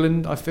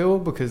England, I feel,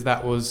 because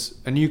that was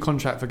a new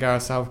contract for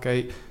Gareth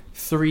Southgate,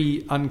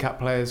 3 uncapped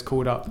players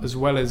called up, as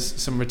well as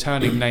some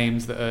returning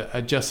names that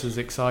are just as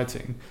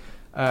exciting.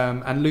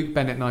 And Luke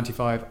Bennett,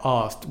 95,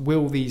 asked,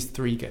 will these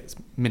 3 get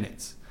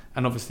minutes?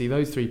 And obviously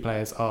those 3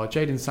 players are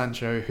Jadon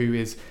Sancho, who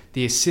is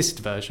the assist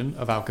version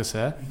of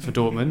Alcacer for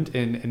Dortmund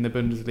in the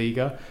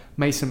Bundesliga,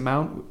 Mason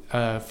Mount,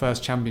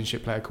 first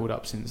championship player called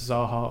up since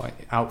Zaha,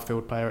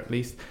 outfield player at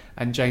least,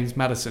 and James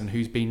Maddison,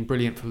 who's been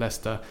brilliant for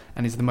Leicester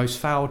and is the most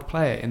fouled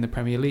player in the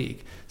Premier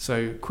League.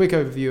 So quick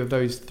overview of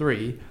those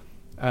 3.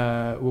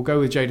 We'll go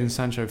with Jadon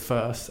Sancho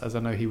first, as I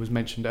know he was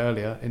mentioned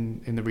earlier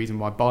in the reason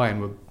why Bayern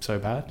were so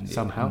bad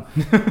somehow.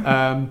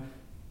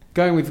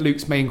 Going with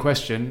Luke's main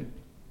question,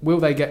 will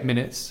they get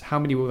minutes? How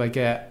many will they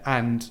get?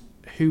 And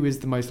who is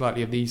the most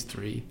likely of these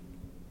three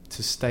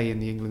to stay in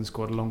the England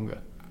squad longer?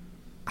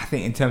 I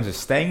think in terms of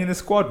staying in the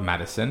squad,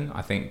 Maddison,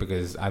 I think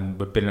because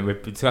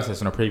we've discussed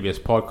this on a previous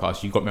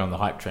podcast, you got me on the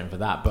hype train for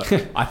that. But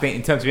I think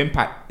in terms of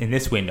impact in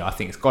this window, I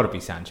think it's got to be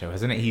Sancho,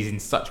 hasn't it? He's in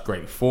such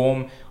great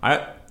form.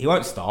 He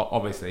won't start,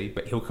 obviously,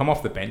 but he'll come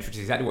off the bench, which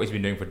is exactly what he's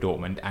been doing for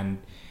Dortmund.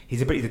 And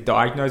his ability to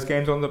diagnose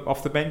games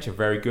off the bench are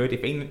very good.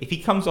 If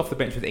he comes off the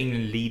bench with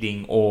England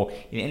leading, or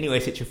in any way,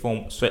 shape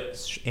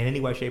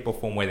or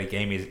form where the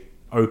game is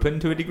open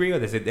to a degree, or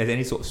there's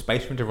any sort of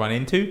space for him to run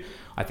into,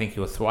 I think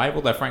he'll thrive.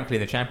 Although frankly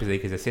in the Champions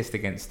League, his assist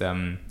against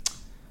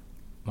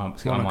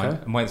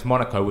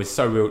Monaco was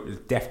so real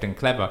deft and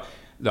clever.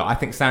 Look, I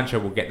think Sancho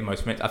will get the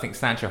most. I think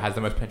Sancho has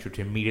the most potential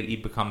to immediately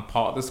become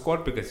part of the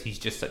squad because he's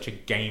just such a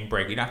game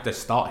breaker. You don't have to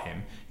start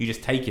him, you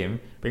just take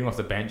him, bring him off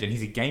the bench, and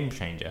he's a game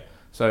changer.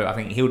 So I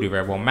think he'll do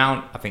very well.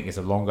 Mount, I think, is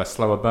a longer,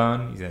 slower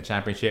burn. He's in the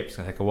Championship, it's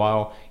going to take a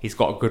while. He's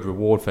got a good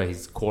reward for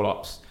his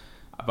call-ups,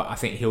 but I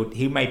think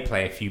he may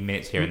play a few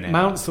minutes here and there.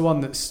 Mount's the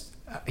one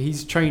he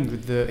trained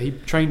with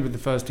the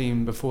first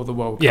team before the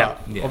World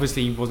Cup. Yeah.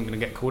 Obviously, he wasn't going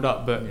to get called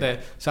up,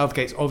 but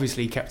Southgate's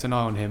obviously kept an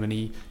eye on him, and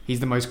he's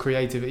the most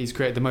creative. He's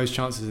created the most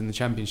chances in the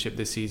Championship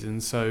this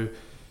season. So,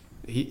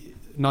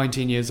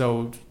 19 years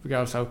old,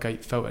 Gareth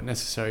Southgate felt it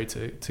necessary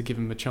to give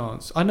him a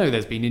chance. I know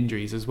there's been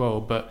injuries as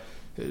well, but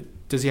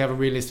does he have a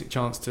realistic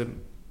chance to?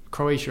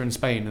 Croatia and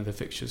Spain are the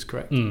fixtures,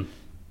 correct?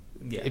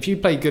 Yeah. If you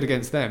play good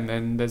against them,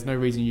 then there's no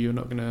reason you're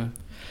not going to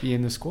be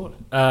in the squad.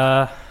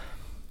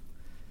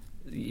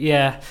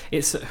 Yeah,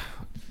 it's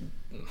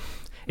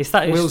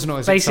that. Will's not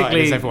as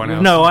excited as everyone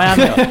else. No, I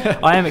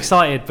am. I am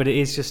excited, but it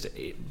is just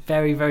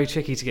very, very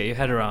tricky to get your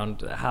head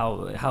around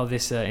how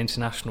this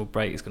international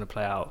break is going to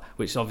play out,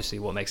 which is obviously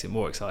what makes it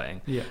more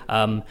exciting.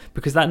 Yeah.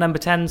 Because that number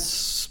 10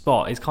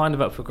 spot is kind of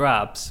up for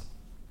grabs.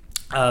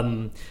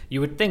 You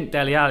would think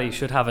Dele Alli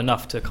should have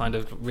enough to kind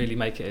of really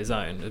make it his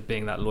own,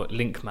 being that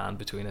link man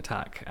between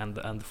attack and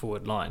the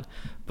forward line.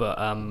 But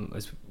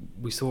as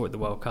we saw at the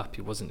World Cup,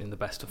 he wasn't in the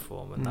best of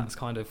form, and that's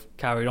kind of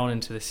carried on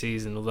into the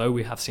season. Although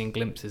we have seen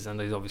glimpses, and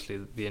there's obviously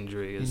the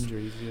injuries,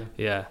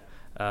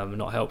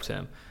 not helped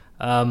him.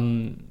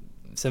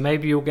 So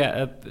maybe you'll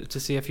get to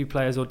see a few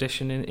players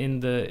audition in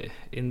the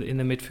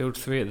midfield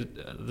three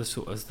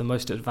as the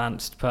most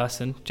advanced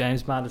person.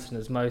 James Maddison,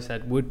 as Mo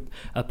said, would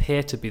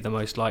appear to be the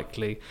most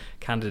likely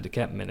candidate to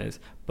get minutes,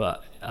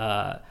 but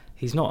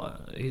he's not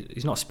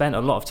spent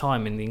a lot of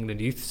time in the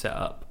England youth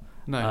setup.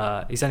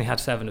 No. He's only had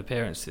 7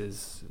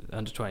 appearances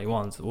under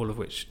 21s, all of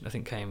which I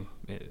think came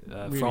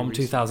really from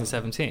recently.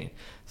 2017.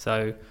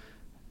 So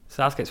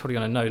Southgate's probably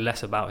going to know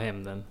less about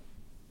him than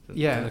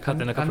a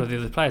couple of the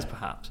other players,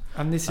 perhaps.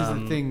 And this is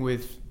the thing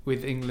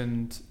with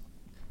England,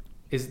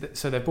 is that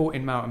so they brought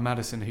in Mount and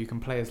Maddison, who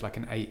can play as like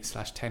an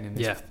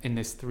 8/10 in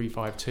this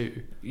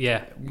 3-5-2.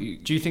 Yeah.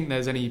 Do you think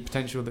there's any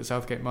potential that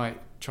Southgate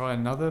might try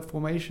another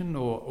formation,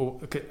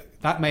 or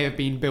that may have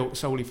been built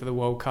solely for the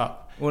World Cup?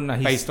 Well, no,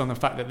 based on the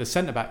fact that the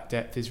centre-back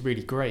depth is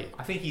really great.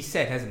 I think he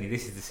said, hasn't he,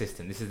 this is the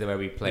system, this is the way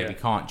we play, Yeah. We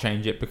can't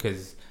change it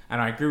because,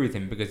 and I agree with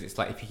him, because it's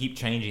like if you keep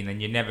changing then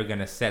you're never going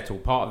to settle.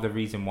 Part of the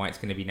reason why it's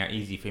going to be now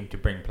easy for him to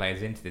bring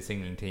players into this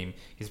England team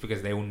is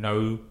because they all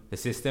know the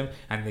system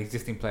and the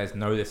existing players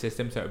know the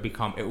system, so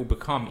it will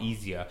become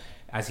easier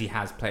as he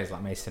has players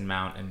like Mason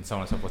Mount and so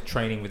on and so forth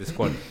training with the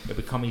squad. It'll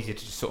become easier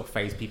to just sort of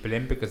phase people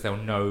in because they'll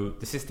know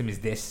the system is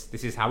this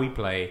is how we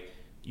play,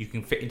 you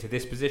can fit into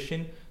this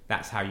position,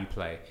 that's how you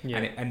play. Yeah.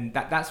 And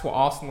that's what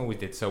Arsenal always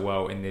did so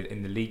well in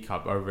the League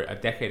Cup over a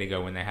decade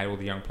ago when they had all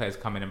the young players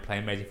come in and play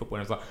amazing football,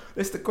 and it was like,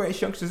 this is the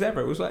greatest youngsters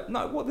ever. It was like,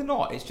 no, well, they're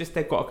not. It's just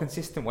they've got a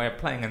consistent way of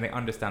playing and they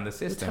understand the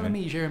system. You're telling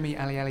me Jeremy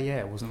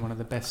Alialier wasn't one of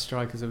the best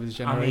strikers of his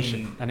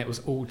generation, and it was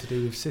all to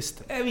do with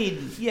system? I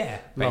mean, yeah.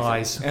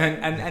 Lies.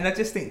 And I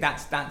just think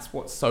that's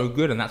what's so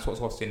good, and that's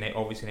what's obviously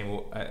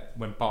enabled,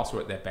 when Barca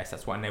were at their best,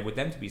 that's what enabled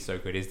them to be so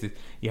good, is that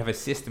you have a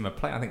system of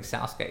play. I think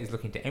Southgate is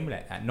looking to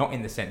emulate that, not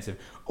in the sense of,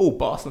 oh,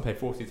 Barcelona play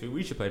 4-3-3,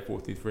 we should play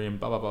 4-3-3 and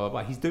blah, blah, blah,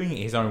 blah. He's doing it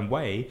his own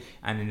way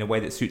and in a way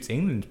that suits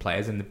England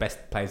players and the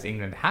best players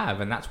England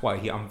have, and that's why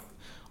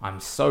I'm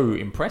so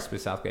impressed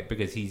with Southgate,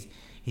 because he's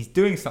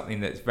doing something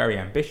that's very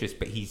ambitious,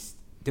 but he's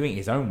doing it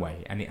his own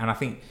way, and I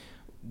think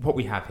what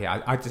we have here,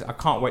 I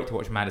can't wait to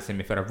watch Maddison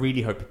midfield. I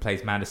really hope he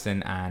plays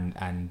Maddison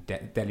and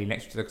Dele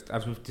next to,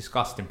 as we've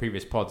discussed in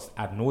previous pods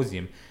ad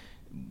nauseum.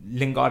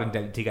 Lingard and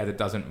Dele together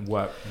doesn't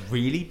work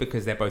really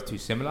because they're both too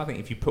similar. I think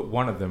if you put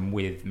one of them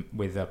with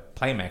a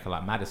playmaker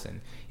like Maddison,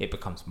 it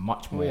becomes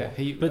much more.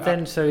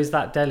 Then, so is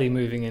that Dele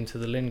moving into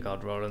the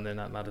Lingard role and then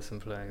that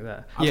Maddison playing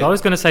there? Yeah. So I was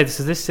going to say,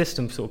 this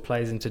system sort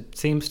of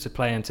seems to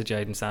play into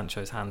Jadon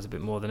Sancho's hands a bit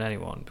more than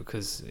anyone,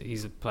 because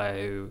he's a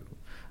player who,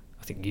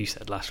 I think you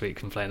said last week,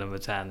 can play number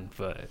 10,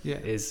 but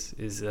is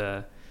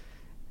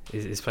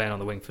playing on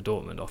the wing for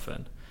Dortmund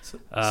often.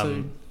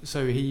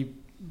 So he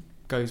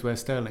goes where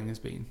Sterling has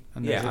been.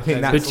 And Yeah, I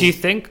think But do you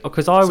think?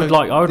 Because I would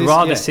this,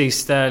 rather see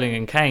Sterling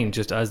and Kane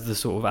just as the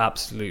sort of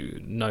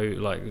absolute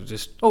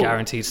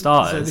guaranteed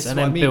starters, and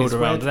then build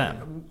around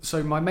them.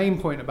 So my main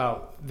point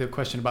about the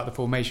question about the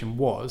formation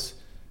was,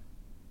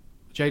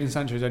 Jadon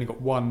Sancho has only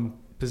got one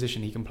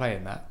position he can play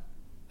in that,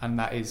 and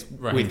that is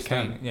with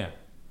Kane. Yeah.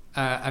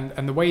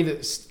 And the way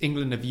that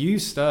England have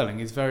used Sterling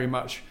is very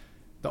much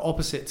the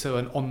opposite to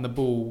an on the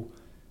ball.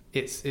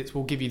 It's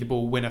we'll give you the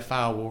ball, win a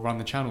foul, or run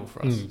the channel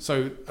for us.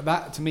 So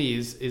that to me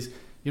is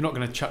you're not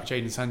going to chuck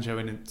Jadon Sancho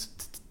in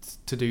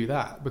to do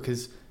that,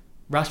 because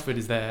Rashford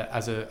is there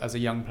as a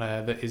young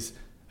player that is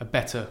a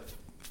better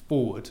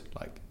forward,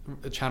 like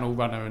a channel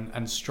runner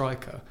and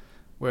striker,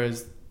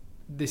 whereas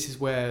this is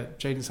where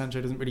Jadon Sancho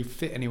doesn't really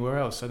fit anywhere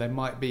else. So there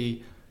might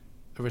be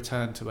a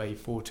return to a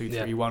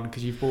 4-2-3-1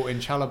 because you've brought in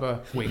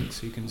Chalobah, Winks,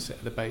 who can sit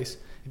at the base.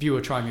 If you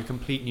were trying a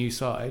complete new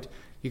side,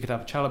 you could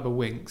have Chalobah,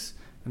 Winks,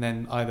 and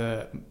then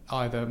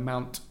either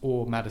Mount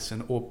or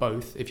Maddison or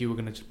both if you were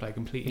going to play a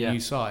completely new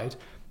side,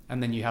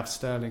 and then you have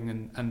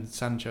Sterling and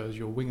Sancho as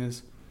your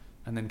wingers,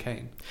 and then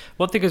Kane.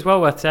 One thing as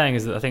well worth saying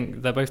is that I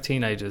think they're both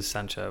teenagers,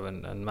 Sancho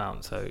and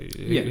Mount, so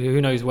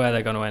who knows where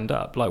they're going to end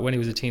up. Like when he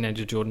was a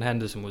teenager, Jordan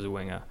Henderson was a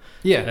winger.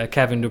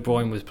 Kevin De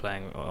Bruyne was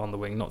playing on the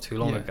wing not too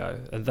long ago,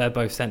 and they're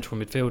both central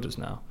midfielders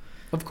now.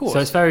 Of course. So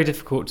it's very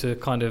difficult to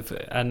kind of,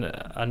 and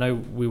I know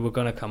we were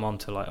going to come on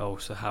to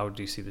so how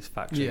do you see this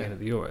factoring in at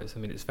the Euros? I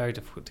mean, it's very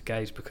difficult to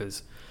gauge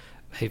because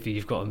maybe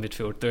you've got a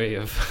midfield three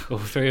of all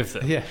three of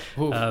them. Yeah.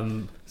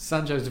 Well,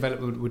 Sancho's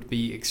development would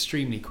be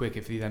extremely quick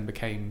if he then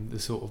became the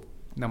sort of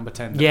number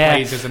 10 that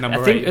plays as a number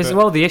 8. I think as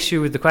well the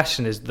issue with the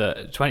question is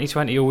that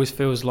 2020 always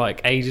feels like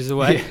ages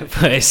away,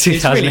 but it's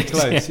really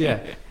close.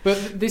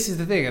 But this is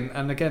the thing,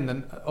 and again,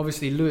 then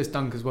obviously Lewis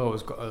Dunk as well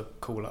has got a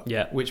call up,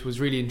 which was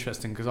really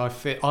interesting because I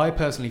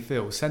personally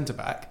feel centre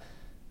back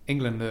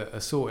England are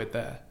sorted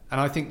there, and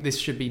I think this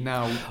should be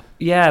now.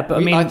 Yeah,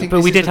 but we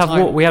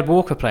had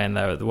Walker playing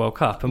there at the World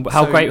Cup, and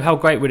how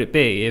great would it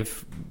be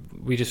if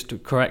we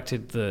just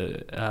corrected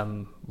the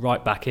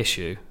right back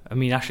issue? I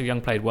mean, Ashley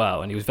Young played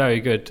well, and he was very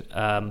good,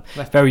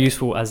 very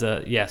useful as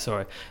a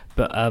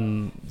But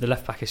the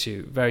left back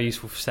issue, very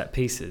useful for set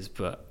pieces.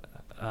 But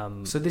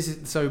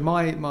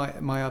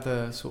my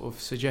other sort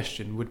of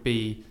suggestion would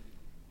be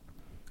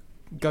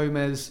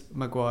Gomez,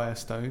 Maguire,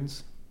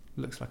 Stones.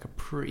 Looks like a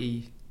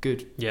pretty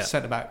good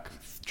centre back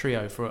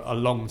trio for a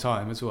long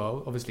time as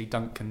well. Obviously,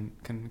 Dunk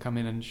can come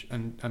in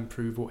and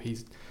prove what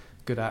he's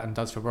good at and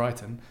does for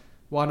Brighton.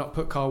 Why not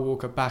put Kyle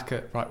Walker back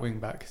at right wing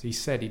back? Because he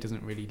said he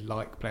doesn't really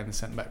like playing the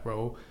centre back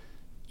role.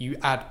 You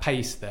add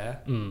pace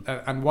there.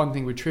 And one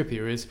thing with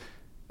Trippier is,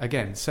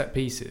 again, set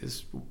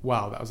pieces.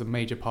 Wow, that was a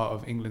major part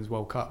of England's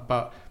World Cup.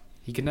 But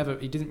he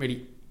didn't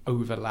really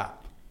overlap.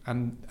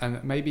 And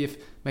maybe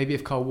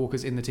if Kyle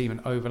Walker's in the team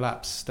and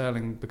overlaps,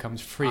 Sterling becomes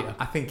freer.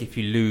 I think if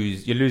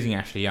you're losing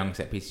Ashley Young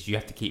set pieces, you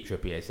have to keep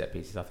Trippier set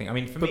pieces. I think. I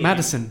mean, for me,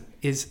 Maddison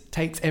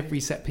takes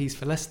every set piece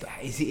for Leicester.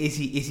 Is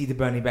he the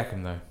Bernie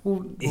Beckham though?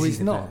 Well, he's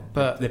not.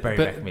 But the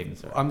Bernie Beckham even.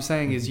 Sorry. I'm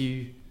saying is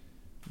you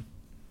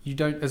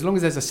don't, as long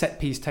as there's a set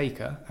piece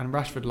taker, and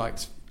Rashford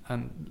likes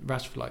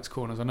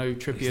corners. I know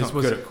Trippier's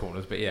was good at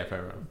corners, but yeah,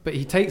 fair enough. But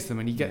he takes them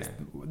and he gets.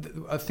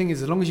 The thing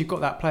is, as long as you've got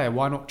that player,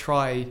 why not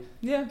try?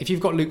 Yeah. If you've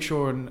got Luke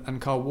Shaw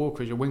and Kyle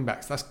Walker as your wing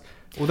backs, that's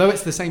although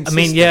it's the same. I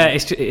mean,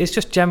 it's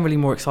just generally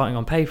more exciting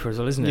on paper as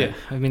well, isn't it?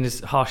 I mean,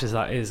 as harsh as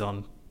that is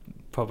on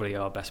probably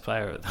our best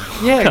player at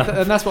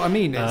the and that's what I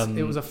mean.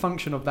 It was a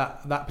function of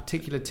that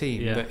particular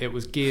team that it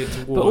was geared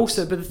towards.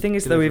 But the thing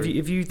is, delivery. Though,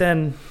 if you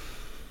then.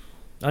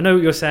 I know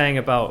what you're saying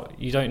about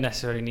you don't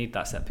necessarily need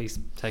that set piece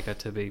taker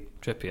to be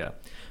Trippier,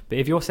 but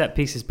if your set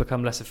pieces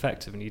become less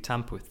effective and you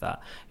tamper with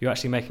that, you're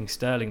actually making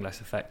Sterling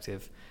less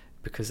effective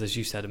because, as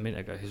you said a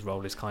minute ago, his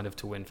role is kind of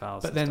to win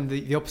fouls. But then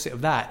the opposite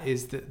of that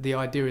is that the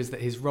idea is that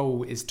his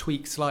role is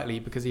tweaked slightly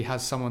because he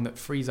has someone that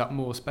frees up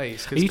more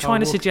space. Are you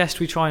trying to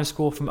suggest we try and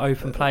score from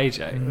open play,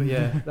 Jay?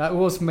 Yeah, that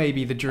was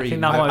maybe the dream. I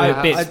think that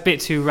might be a bit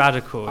too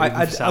radical.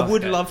 I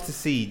would love to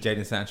see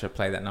Jadon Sancho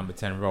play that number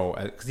 10 role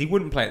because he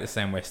wouldn't play it the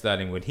same way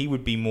Sterling would. He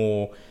would be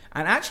more,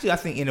 and actually I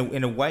think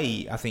in a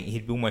way I think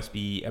he'd almost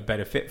be a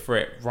better fit for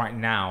it right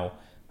now.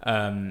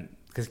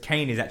 Because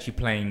Kane is actually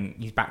playing,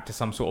 he's back to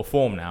some sort of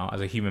form now as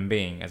a human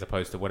being, as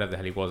opposed to whatever the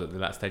hell he was at the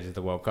last stages of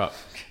the World Cup.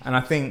 And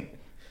I think,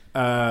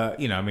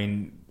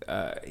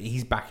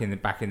 he's back in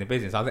the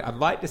business. I'd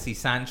like to see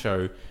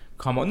Sancho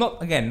come on,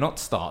 not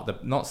start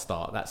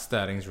that's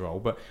Sterling's role,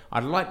 but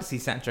I'd like to see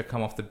Sancho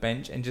come off the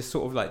bench and just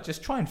sort of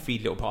just try and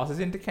feed little passes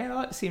into Kane. I'd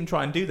like to see him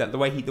try and do that the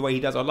way he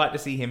does. I'd like to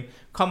see him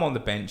come on the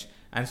bench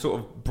and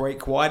sort of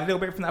break wide a little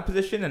bit from that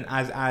position, and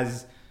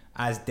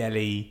as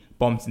Dele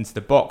bombs into the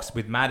box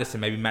with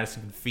Maddison, maybe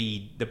Maddison can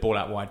feed the ball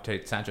out wide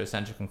to Sancho.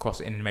 Sancho can cross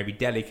it in, and maybe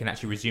Dele can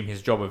actually resume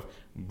his job of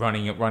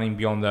running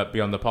beyond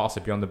the passer,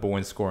 beyond the ball,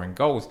 and scoring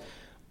goals.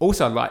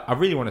 Also, I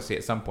really want to see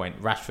at some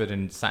point Rashford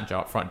and Sancho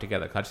up front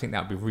together, because I just think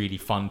that would be really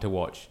fun to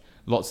watch.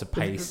 Lots of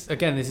pace.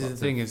 Again, this is the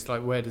thing: is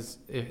like, where does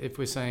if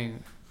we're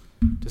saying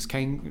does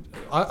Kane?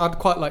 I'd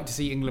quite like to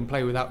see England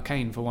play without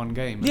Kane for one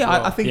game. Yeah,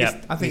 well. I think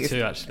me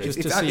too, actually.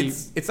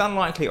 It's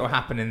unlikely it will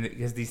happen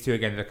because these two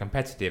games are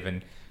competitive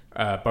and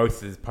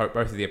both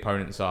of the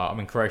opponents are. I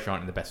mean, Croatia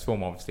aren't in the best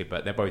form, obviously,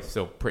 but they're both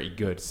still pretty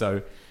good.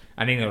 So,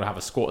 and England will have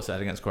a squad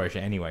set against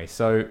Croatia anyway.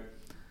 So,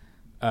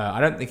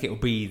 I don't think it will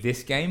be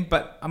this game.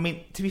 But I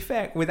mean, to be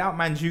fair, without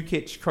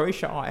Mandzukic,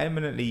 Croatia are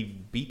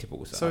eminently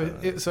beatable.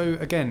 So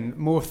again,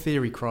 more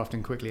theory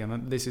crafting quickly,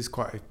 and this is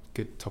quite a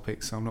good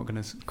topic, so I'm not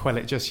going to quell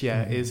it just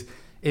yet. Mm-hmm. Is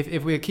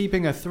if we're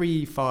keeping a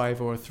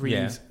 3-5 or a 3.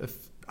 Yeah.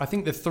 I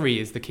think the 3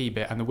 is the key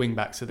bit, and the wing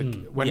backs are the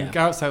when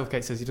Gareth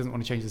Southgate says he doesn't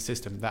want to change the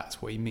system,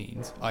 that's what he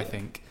means, I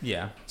think.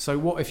 Yeah. So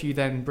what if you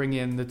then bring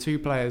in the 2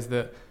 players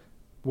that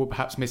were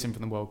perhaps missing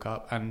from the World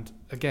Cup? And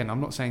again, I'm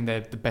not saying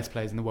they're the best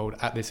players in the world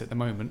at the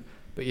moment,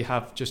 but you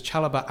have just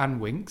Chalobah and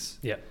Winks,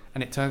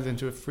 and it turns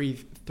into a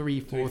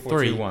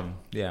 3-4-3.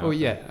 Yeah. Oh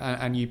yeah,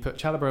 and you put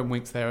Chalobah and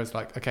Winks there as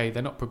like, okay,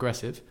 they're not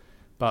progressive,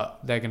 but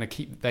they're going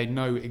to they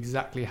know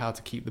exactly how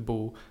to keep the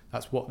ball.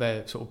 That's what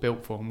they're sort of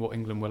built for, and what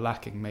England were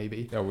lacking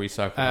maybe. They'll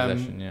recycle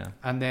possession, yeah.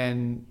 And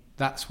then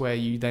that's where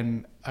you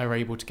then are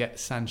able to get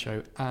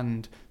Sancho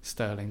and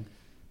Sterling,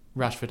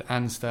 Rashford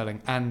and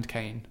Sterling and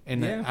Kane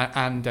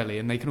and Dele,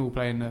 and they can all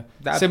play in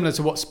similar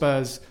to what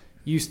Spurs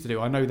used to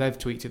do. I know they've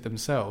tweaked it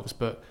themselves,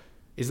 but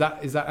is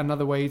that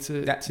another way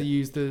to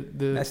use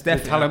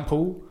the talent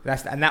pool?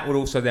 And that would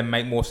also then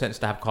make more sense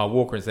to have Kyle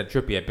Walker instead of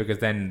Trippier, because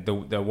then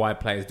the wide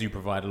players do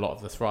provide a lot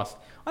of the thrust.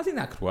 I think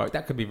that could work.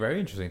 That could be very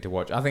interesting to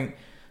watch. I think,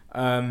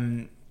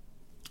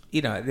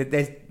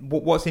 there's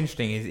what's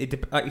interesting is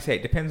like you say,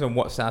 it depends on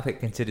what Southgate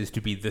considers to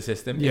be the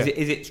system. Yeah.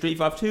 Is it Street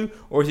 5-2,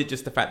 or is it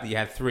just the fact that you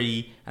have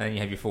 3 and then you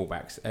have your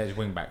fullbacks as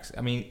wing backs?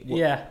 I mean,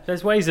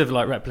 there's ways of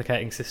like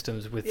replicating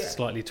systems with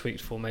slightly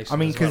tweaked formations. I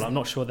mean, as well. I'm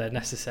not sure they're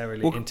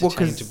necessarily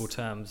interchangeable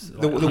terms.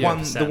 The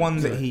one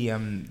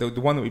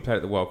that we played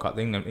at the World Cup,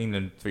 the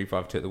England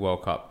 3-5-2 at the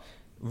World Cup,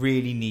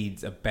 really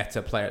needs a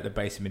better player at the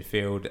base of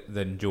midfield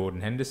than Jordan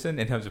Henderson.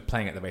 In terms of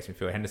playing at the base of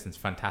midfield, Henderson's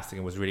fantastic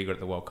and was really good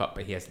at the World Cup,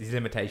 but his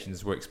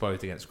limitations were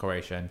exposed against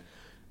Croatia, and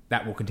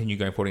that will continue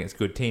going forward against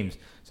good teams.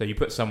 So you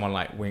put someone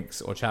like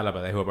Winks or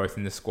Chalobah, who are both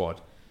in the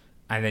squad,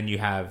 and then you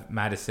have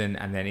Maddison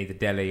and then either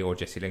Dele or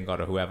Jesse Lingard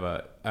or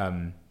whoever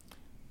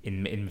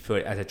in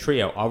midfield as a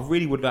trio. I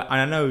really would like, and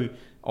I know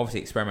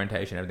obviously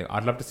experimentation and everything,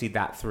 I'd love to see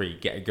that 3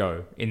 get a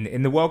go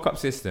in the World Cup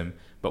system,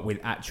 but with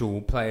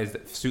actual players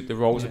that suit the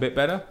roles a bit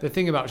better. The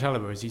thing about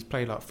Chalobah is he's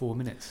played like 4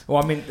 minutes.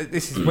 Well, I mean,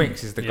 this is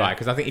Winks is the guy,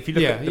 because I think if you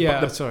look at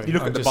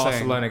the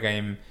Barcelona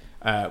game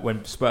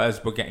when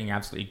Spurs were getting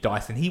absolutely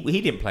diced, and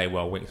he didn't play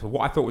well, Winks. But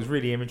what I thought was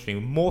really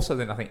interesting, more so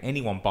than I think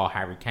anyone bar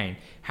Harry Kane,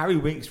 Harry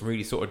Winks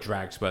really sort of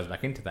dragged Spurs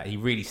back into that. He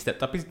really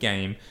stepped up his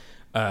game,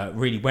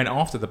 really went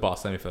after the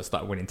Barcelona first,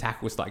 started winning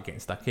tackles, started getting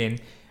stuck in,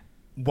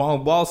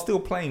 while still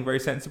playing very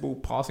sensible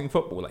passing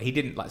football. Like, he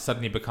didn't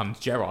suddenly become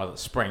Gerrard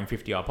spraying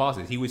 50-yard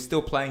passes. He was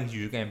still playing his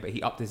usual game, but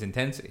he upped his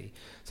intensity.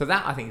 So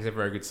that, I think, is a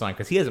very good sign,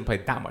 because he hasn't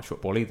played that much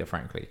football either,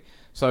 frankly.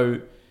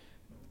 So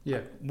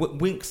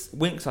Winks,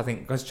 I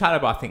think, because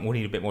Chalobah, I think, will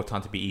need a bit more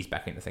time to be eased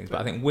back into things. But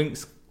I think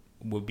Winks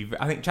will be.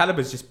 I think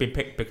Chalobah's just been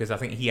picked because I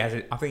think he has.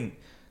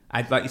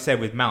 And like you said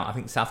with Mount, I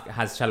think Southgate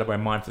has Chalobah in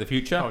mind for the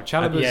future. Oh,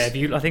 Chalobah's...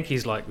 I think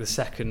he's like the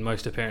second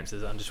most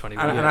appearances under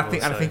 21. And I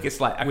think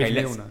it's like,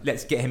 okay,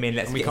 let's get him in.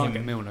 We can't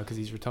get Milner because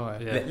he's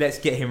retired. Yeah. Let's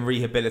get him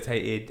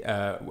rehabilitated.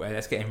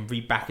 Let's get him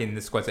back in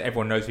the squad so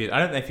everyone knows who he is. I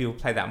don't know if he'll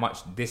play that much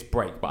this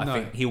break, but I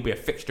think he'll be a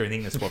fixture in the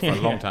England squad for a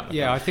long time.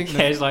 I think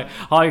it's like,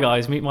 hi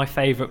guys, meet my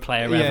favourite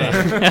player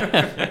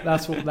ever.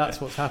 That's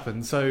what's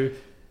happened. So,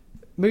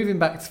 moving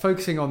back,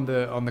 focusing on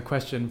the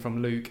question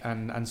from Luke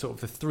and sort of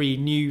the 3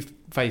 new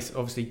face.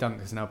 Obviously, Dunk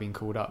has now been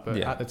called up, but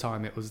at the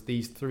time it was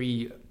these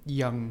 3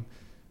 young,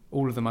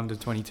 all of them under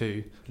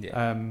 22.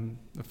 The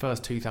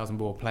first 2,000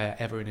 ball player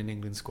ever in an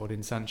England squad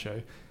in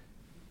Sancho.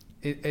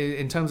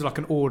 In terms of like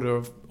an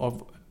order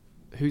of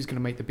who's going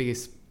to make the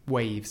biggest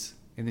waves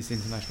in this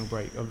international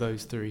break of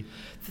those 3.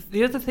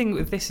 The other thing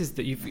with this is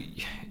that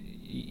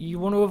you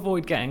want to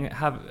avoid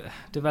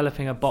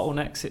developing a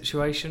bottleneck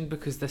situation,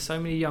 because there's so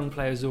many young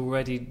players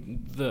already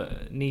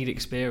that need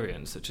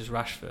experience, such as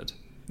Rashford.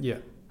 Yeah.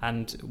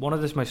 And one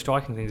of the most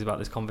striking things about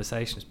this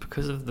conversation is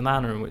because of the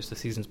manner in which the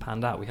season's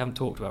panned out, we haven't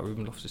talked about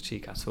Ruben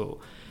Loftus-Cheek at all.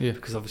 Yeah.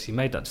 Because obviously he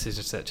made that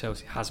decision to stay at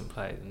Chelsea, hasn't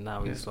played, and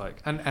now he's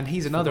like... And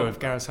he's another of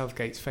Gareth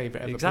Southgate's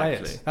favourite ever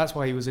players. That's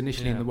why he was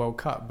initially in the World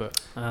Cup. But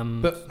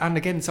and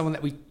again, someone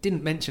that we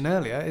didn't mention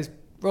earlier is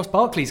Ross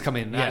Barkley's come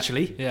in,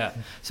 actually. Yeah.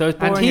 So as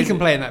boring, and he can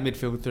play in that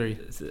midfield 3.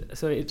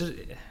 So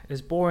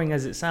as boring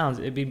as it sounds,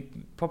 it'd be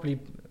probably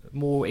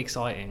more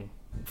exciting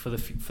for the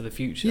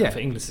future, for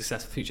England's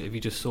successful future, if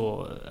you just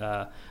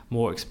saw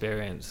more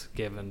experience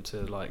given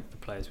to like the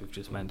players we've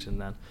just mentioned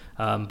then.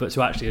 But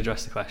to actually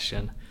address the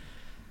question,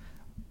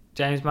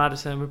 James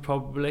Maddison would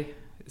probably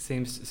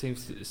seems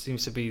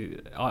to be.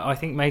 I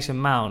think Mason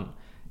Mount.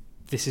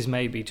 This is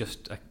maybe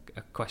just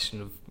a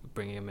question of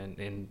bringing him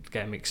in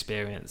getting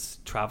experience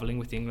travelling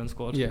with the England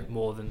squad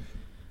more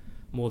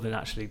than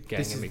actually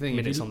getting him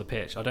minutes on the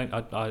pitch. I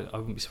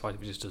wouldn't be surprised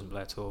if he just doesn't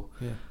play at all.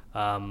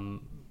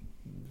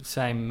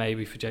 Same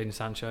maybe for Jadon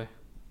Sancho.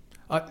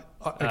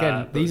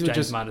 These were James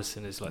just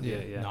Maddison is like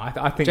No,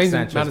 I think James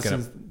Sancho's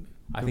Maddison's.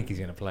 I think he's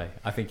going to play.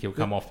 I think he'll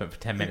come off for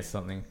 10 minutes or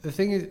something. The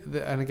thing is,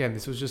 and again,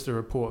 this was just a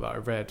report that I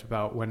read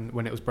about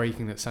when it was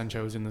breaking that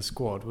Sancho was in the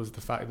squad, was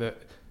the fact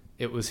that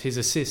it was his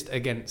assist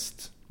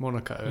against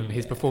Monaco and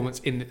his performance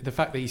in the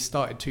fact that he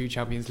started 2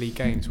 Champions League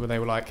games where they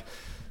were like,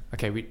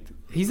 okay,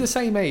 he's the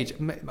same age,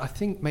 I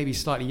think maybe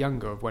slightly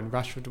younger, of when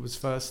Rashford was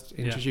first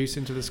introduced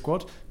into the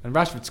squad, and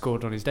Rashford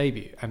scored on his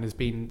debut and has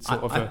been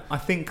I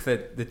think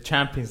that the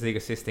Champions League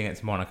assist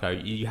against Monaco,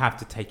 you have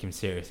to take him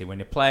seriously when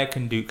a player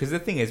can do, because the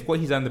thing is, what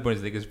he's done in the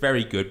Bundesliga is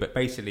very good, but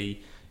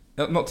basically,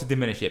 not to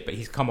diminish it, but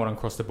he's come on and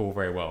crossed the ball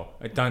very well.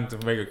 Done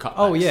some very good cutbacks.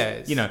 Oh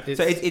yeah,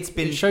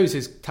 it shows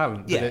his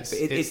talent. Yeah, but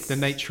it's the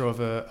nature of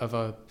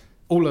a.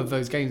 All of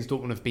those games,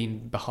 Dortmund have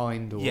been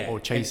behind or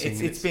chasing.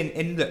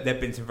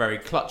 There've been some very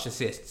clutch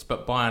assists,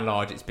 but by and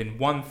large, it's been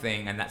one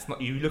thing, and that's not.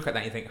 You look at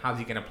that, and you think, how's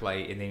he going to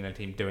play in the England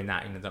team doing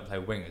that? England don't play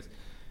with wingers.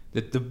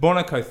 The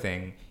Monaco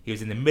thing, he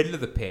was in the middle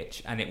of the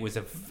pitch, and it was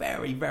a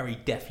very, very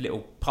deft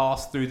little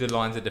pass through the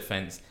lines of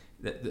defence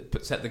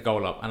that set the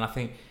goal up. And I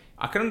think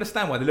I can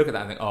understand why they look at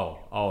that and think,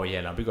 oh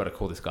yeah, no, we've got to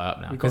call this guy up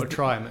now. We've got to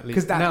try him at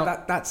least.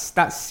 Because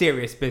that's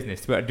serious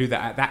business to be able to do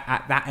that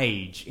at that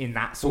age in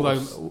that sort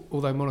of.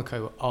 Although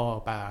Monaco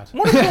are bad.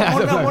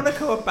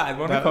 Monaco are bad.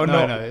 Monaco are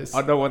not. No,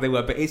 I don't know what they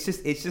were, but it's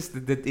just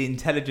the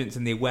intelligence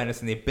and the awareness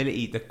and the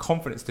ability, the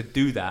confidence to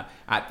do that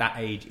at that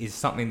age is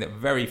something that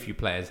very few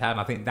players have. And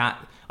I think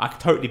that I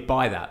could totally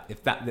buy that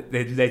if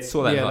they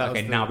saw that. Yeah,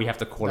 okay, now we have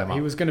to call him up.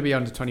 He was going to be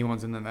under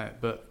 21s in the net,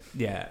 but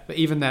yeah. But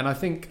even then, I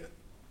think,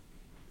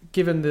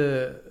 given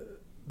the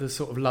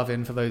sort of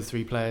love-in for those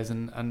 3 players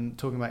and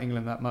talking about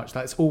England that much,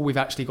 that's all we've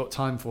actually got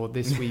time for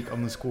this week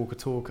on the Squawker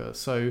Talker.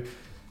 So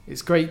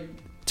it's great.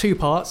 2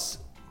 parts.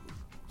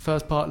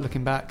 First part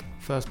looking back,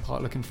 first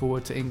part looking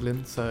forward to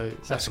England. So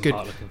that's good.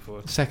 Part looking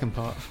forward. Second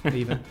part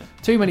even.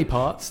 Too many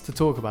parts to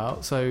talk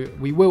about, so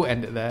we will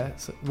end it there.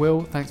 So,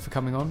 Will, thanks for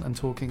coming on and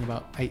talking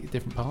about 8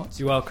 different parts.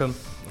 You're welcome.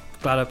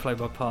 Glad I played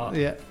my part.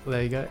 Yeah,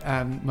 there you go.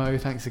 And Mo,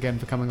 thanks again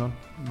for coming on.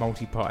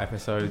 Multi-part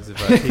episodes of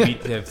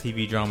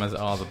TV dramas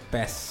are the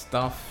best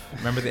stuff.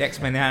 Remember the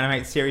X-Men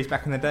animated series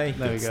back in the day?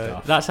 There we go.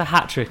 Stuff. That's a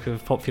hat trick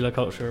of popular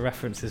cultural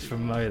references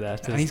from Mo there.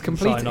 And he's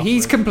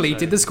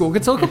completed the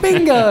Squawker Talker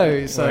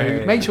bingo.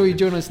 So make sure you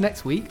join us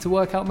next week to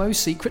work out Mo's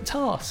secret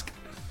task.